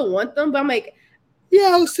still want them, but I'm like,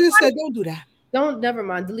 Yo, sister, don't do that. don't. Never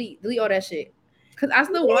mind. Delete all that shit. Cause I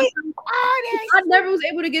still want them. I never was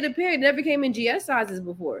able to get a pair. It never came in GS sizes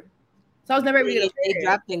before, so I was never able to get a They pair.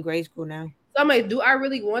 dropped in grade school now. So I'm like, do I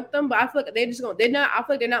really want them? But I feel like they're just going. They're not. I feel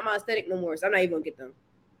like they're not my aesthetic no more. So I'm not even gonna get them.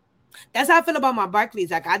 That's how I feel about my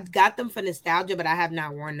Barclays. Like I got them for nostalgia, but I have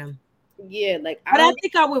not worn them. Yeah, like But I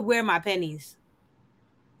think I would wear my pennies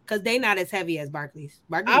because they not as heavy as Barclays.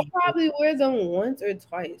 I'll probably wear them once or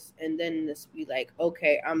twice, and then just be like,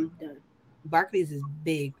 okay, I'm done. Barclays is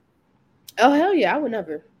big. Oh hell yeah, I would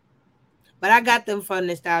never. But I got them for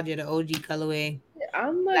nostalgia, the OG colorway,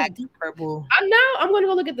 I'm black like, and purple. I'm gonna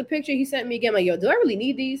go look at the picture he sent me again. Like, yo, do I really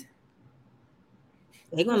need these?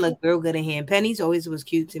 They gonna look real good in hand. Pennies always was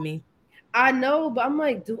cute to me. I know, but I'm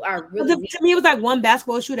like, do I really? Need To me, it was like one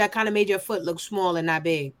basketball shoe that kind of made your foot look small and not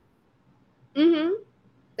big.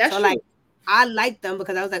 That's so true. like I liked them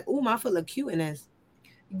because I was like, "Ooh, my foot look cute in this."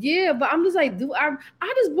 Yeah, but I'm just like, do I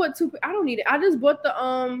just bought two. I don't need it. I just bought the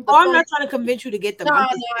Oh, I'm not trying to convince you to get them. No, I'm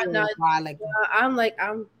just no. why I like them. I'm like,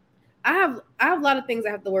 I have a lot of things I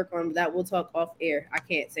have to work on that we'll talk off air. I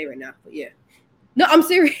can't say right now, but yeah. No, I'm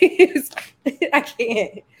serious. I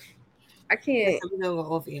can't. I Yes, can't. we gonna go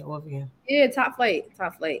off here, off here. Yeah, top flight,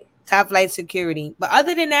 top flight. Top flight security. But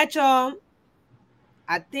other than that, y'all,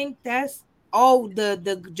 I think that's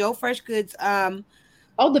the Joe Fresh Goods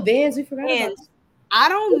Oh, the bands we forgot about. and I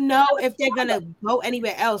don't know if they're gonna go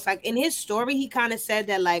anywhere else. Like in his story, he kind of said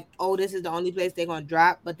that like, oh, this is the only place they're gonna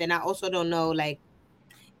drop. But then I also don't know like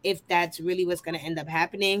if that's really what's gonna end up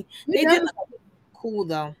happening. They did look cool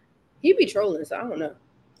though. He be trolling, so I don't know.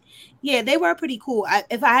 Yeah, they were pretty cool.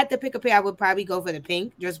 If I had to pick a pair, I would probably go for the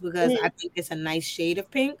pink, just because I think it's a nice shade of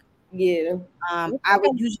pink. Yeah. I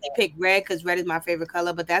would usually pick red because red is my favorite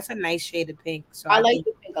color, but that's a nice shade of pink. So I like think,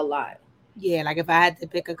 the pink a lot. yeah, like if I had to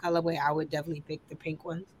pick a colorway, I would definitely pick the pink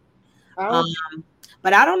ones. I,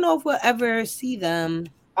 But I don't know if we'll ever see them.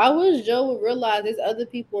 I wish Joe would realize there's other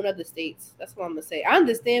people in other states. That's what I'm gonna say. I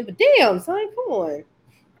understand, but damn, son, come on.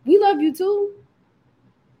 We love you too.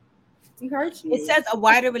 You hurt me. It says a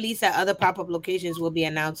wider release at other pop-up locations will be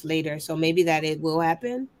announced later, so maybe that it will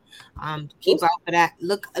happen. Keep out for that.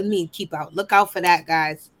 Look out for that,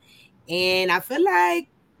 guys. And I feel like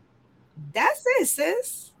that's it,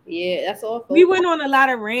 sis. Yeah, that's all. We went on a lot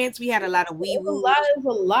of rants. We had a lot of wee woo. There's a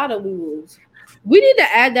lot of wee woos. We need to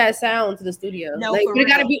add that sound to the studio. No, like,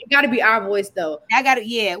 it gotta be our voice though. I gotta,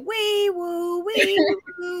 yeah, wee woo, wee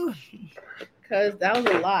woo. Cause that was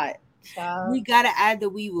a lot. Child. We gotta add the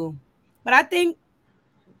wee woo. But I think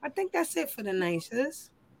that's it for the night,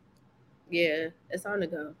 sis. Yeah, it's on to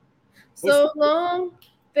go. So long,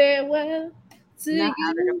 farewell to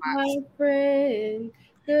you, my friend.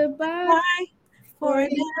 Goodbye. Bye for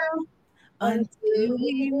now until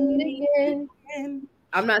we meet again.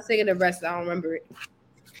 I'm not singing the rest. I don't remember it.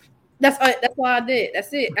 That's all I did. That's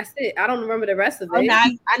it. I don't remember the rest of it. No,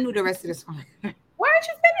 I knew the rest of the song. Why didn't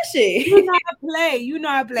you finish it? You know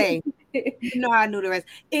I play. You know I knew the rest.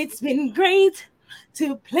 It's been great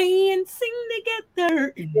to play and sing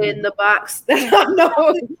together in the box.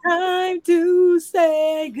 No. Time to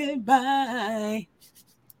say goodbye.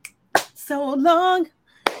 So long,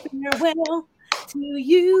 farewell to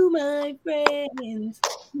you, my friends.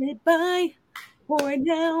 Goodbye for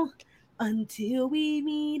now until we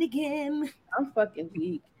meet again. I'm fucking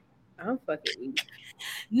weak.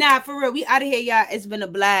 Nah, for real. We out of here, y'all. It's been a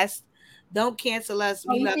blast. Don't cancel us.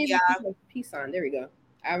 We love y'all. Peace sign. There we go.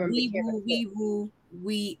 I remember.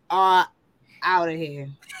 We are out of here.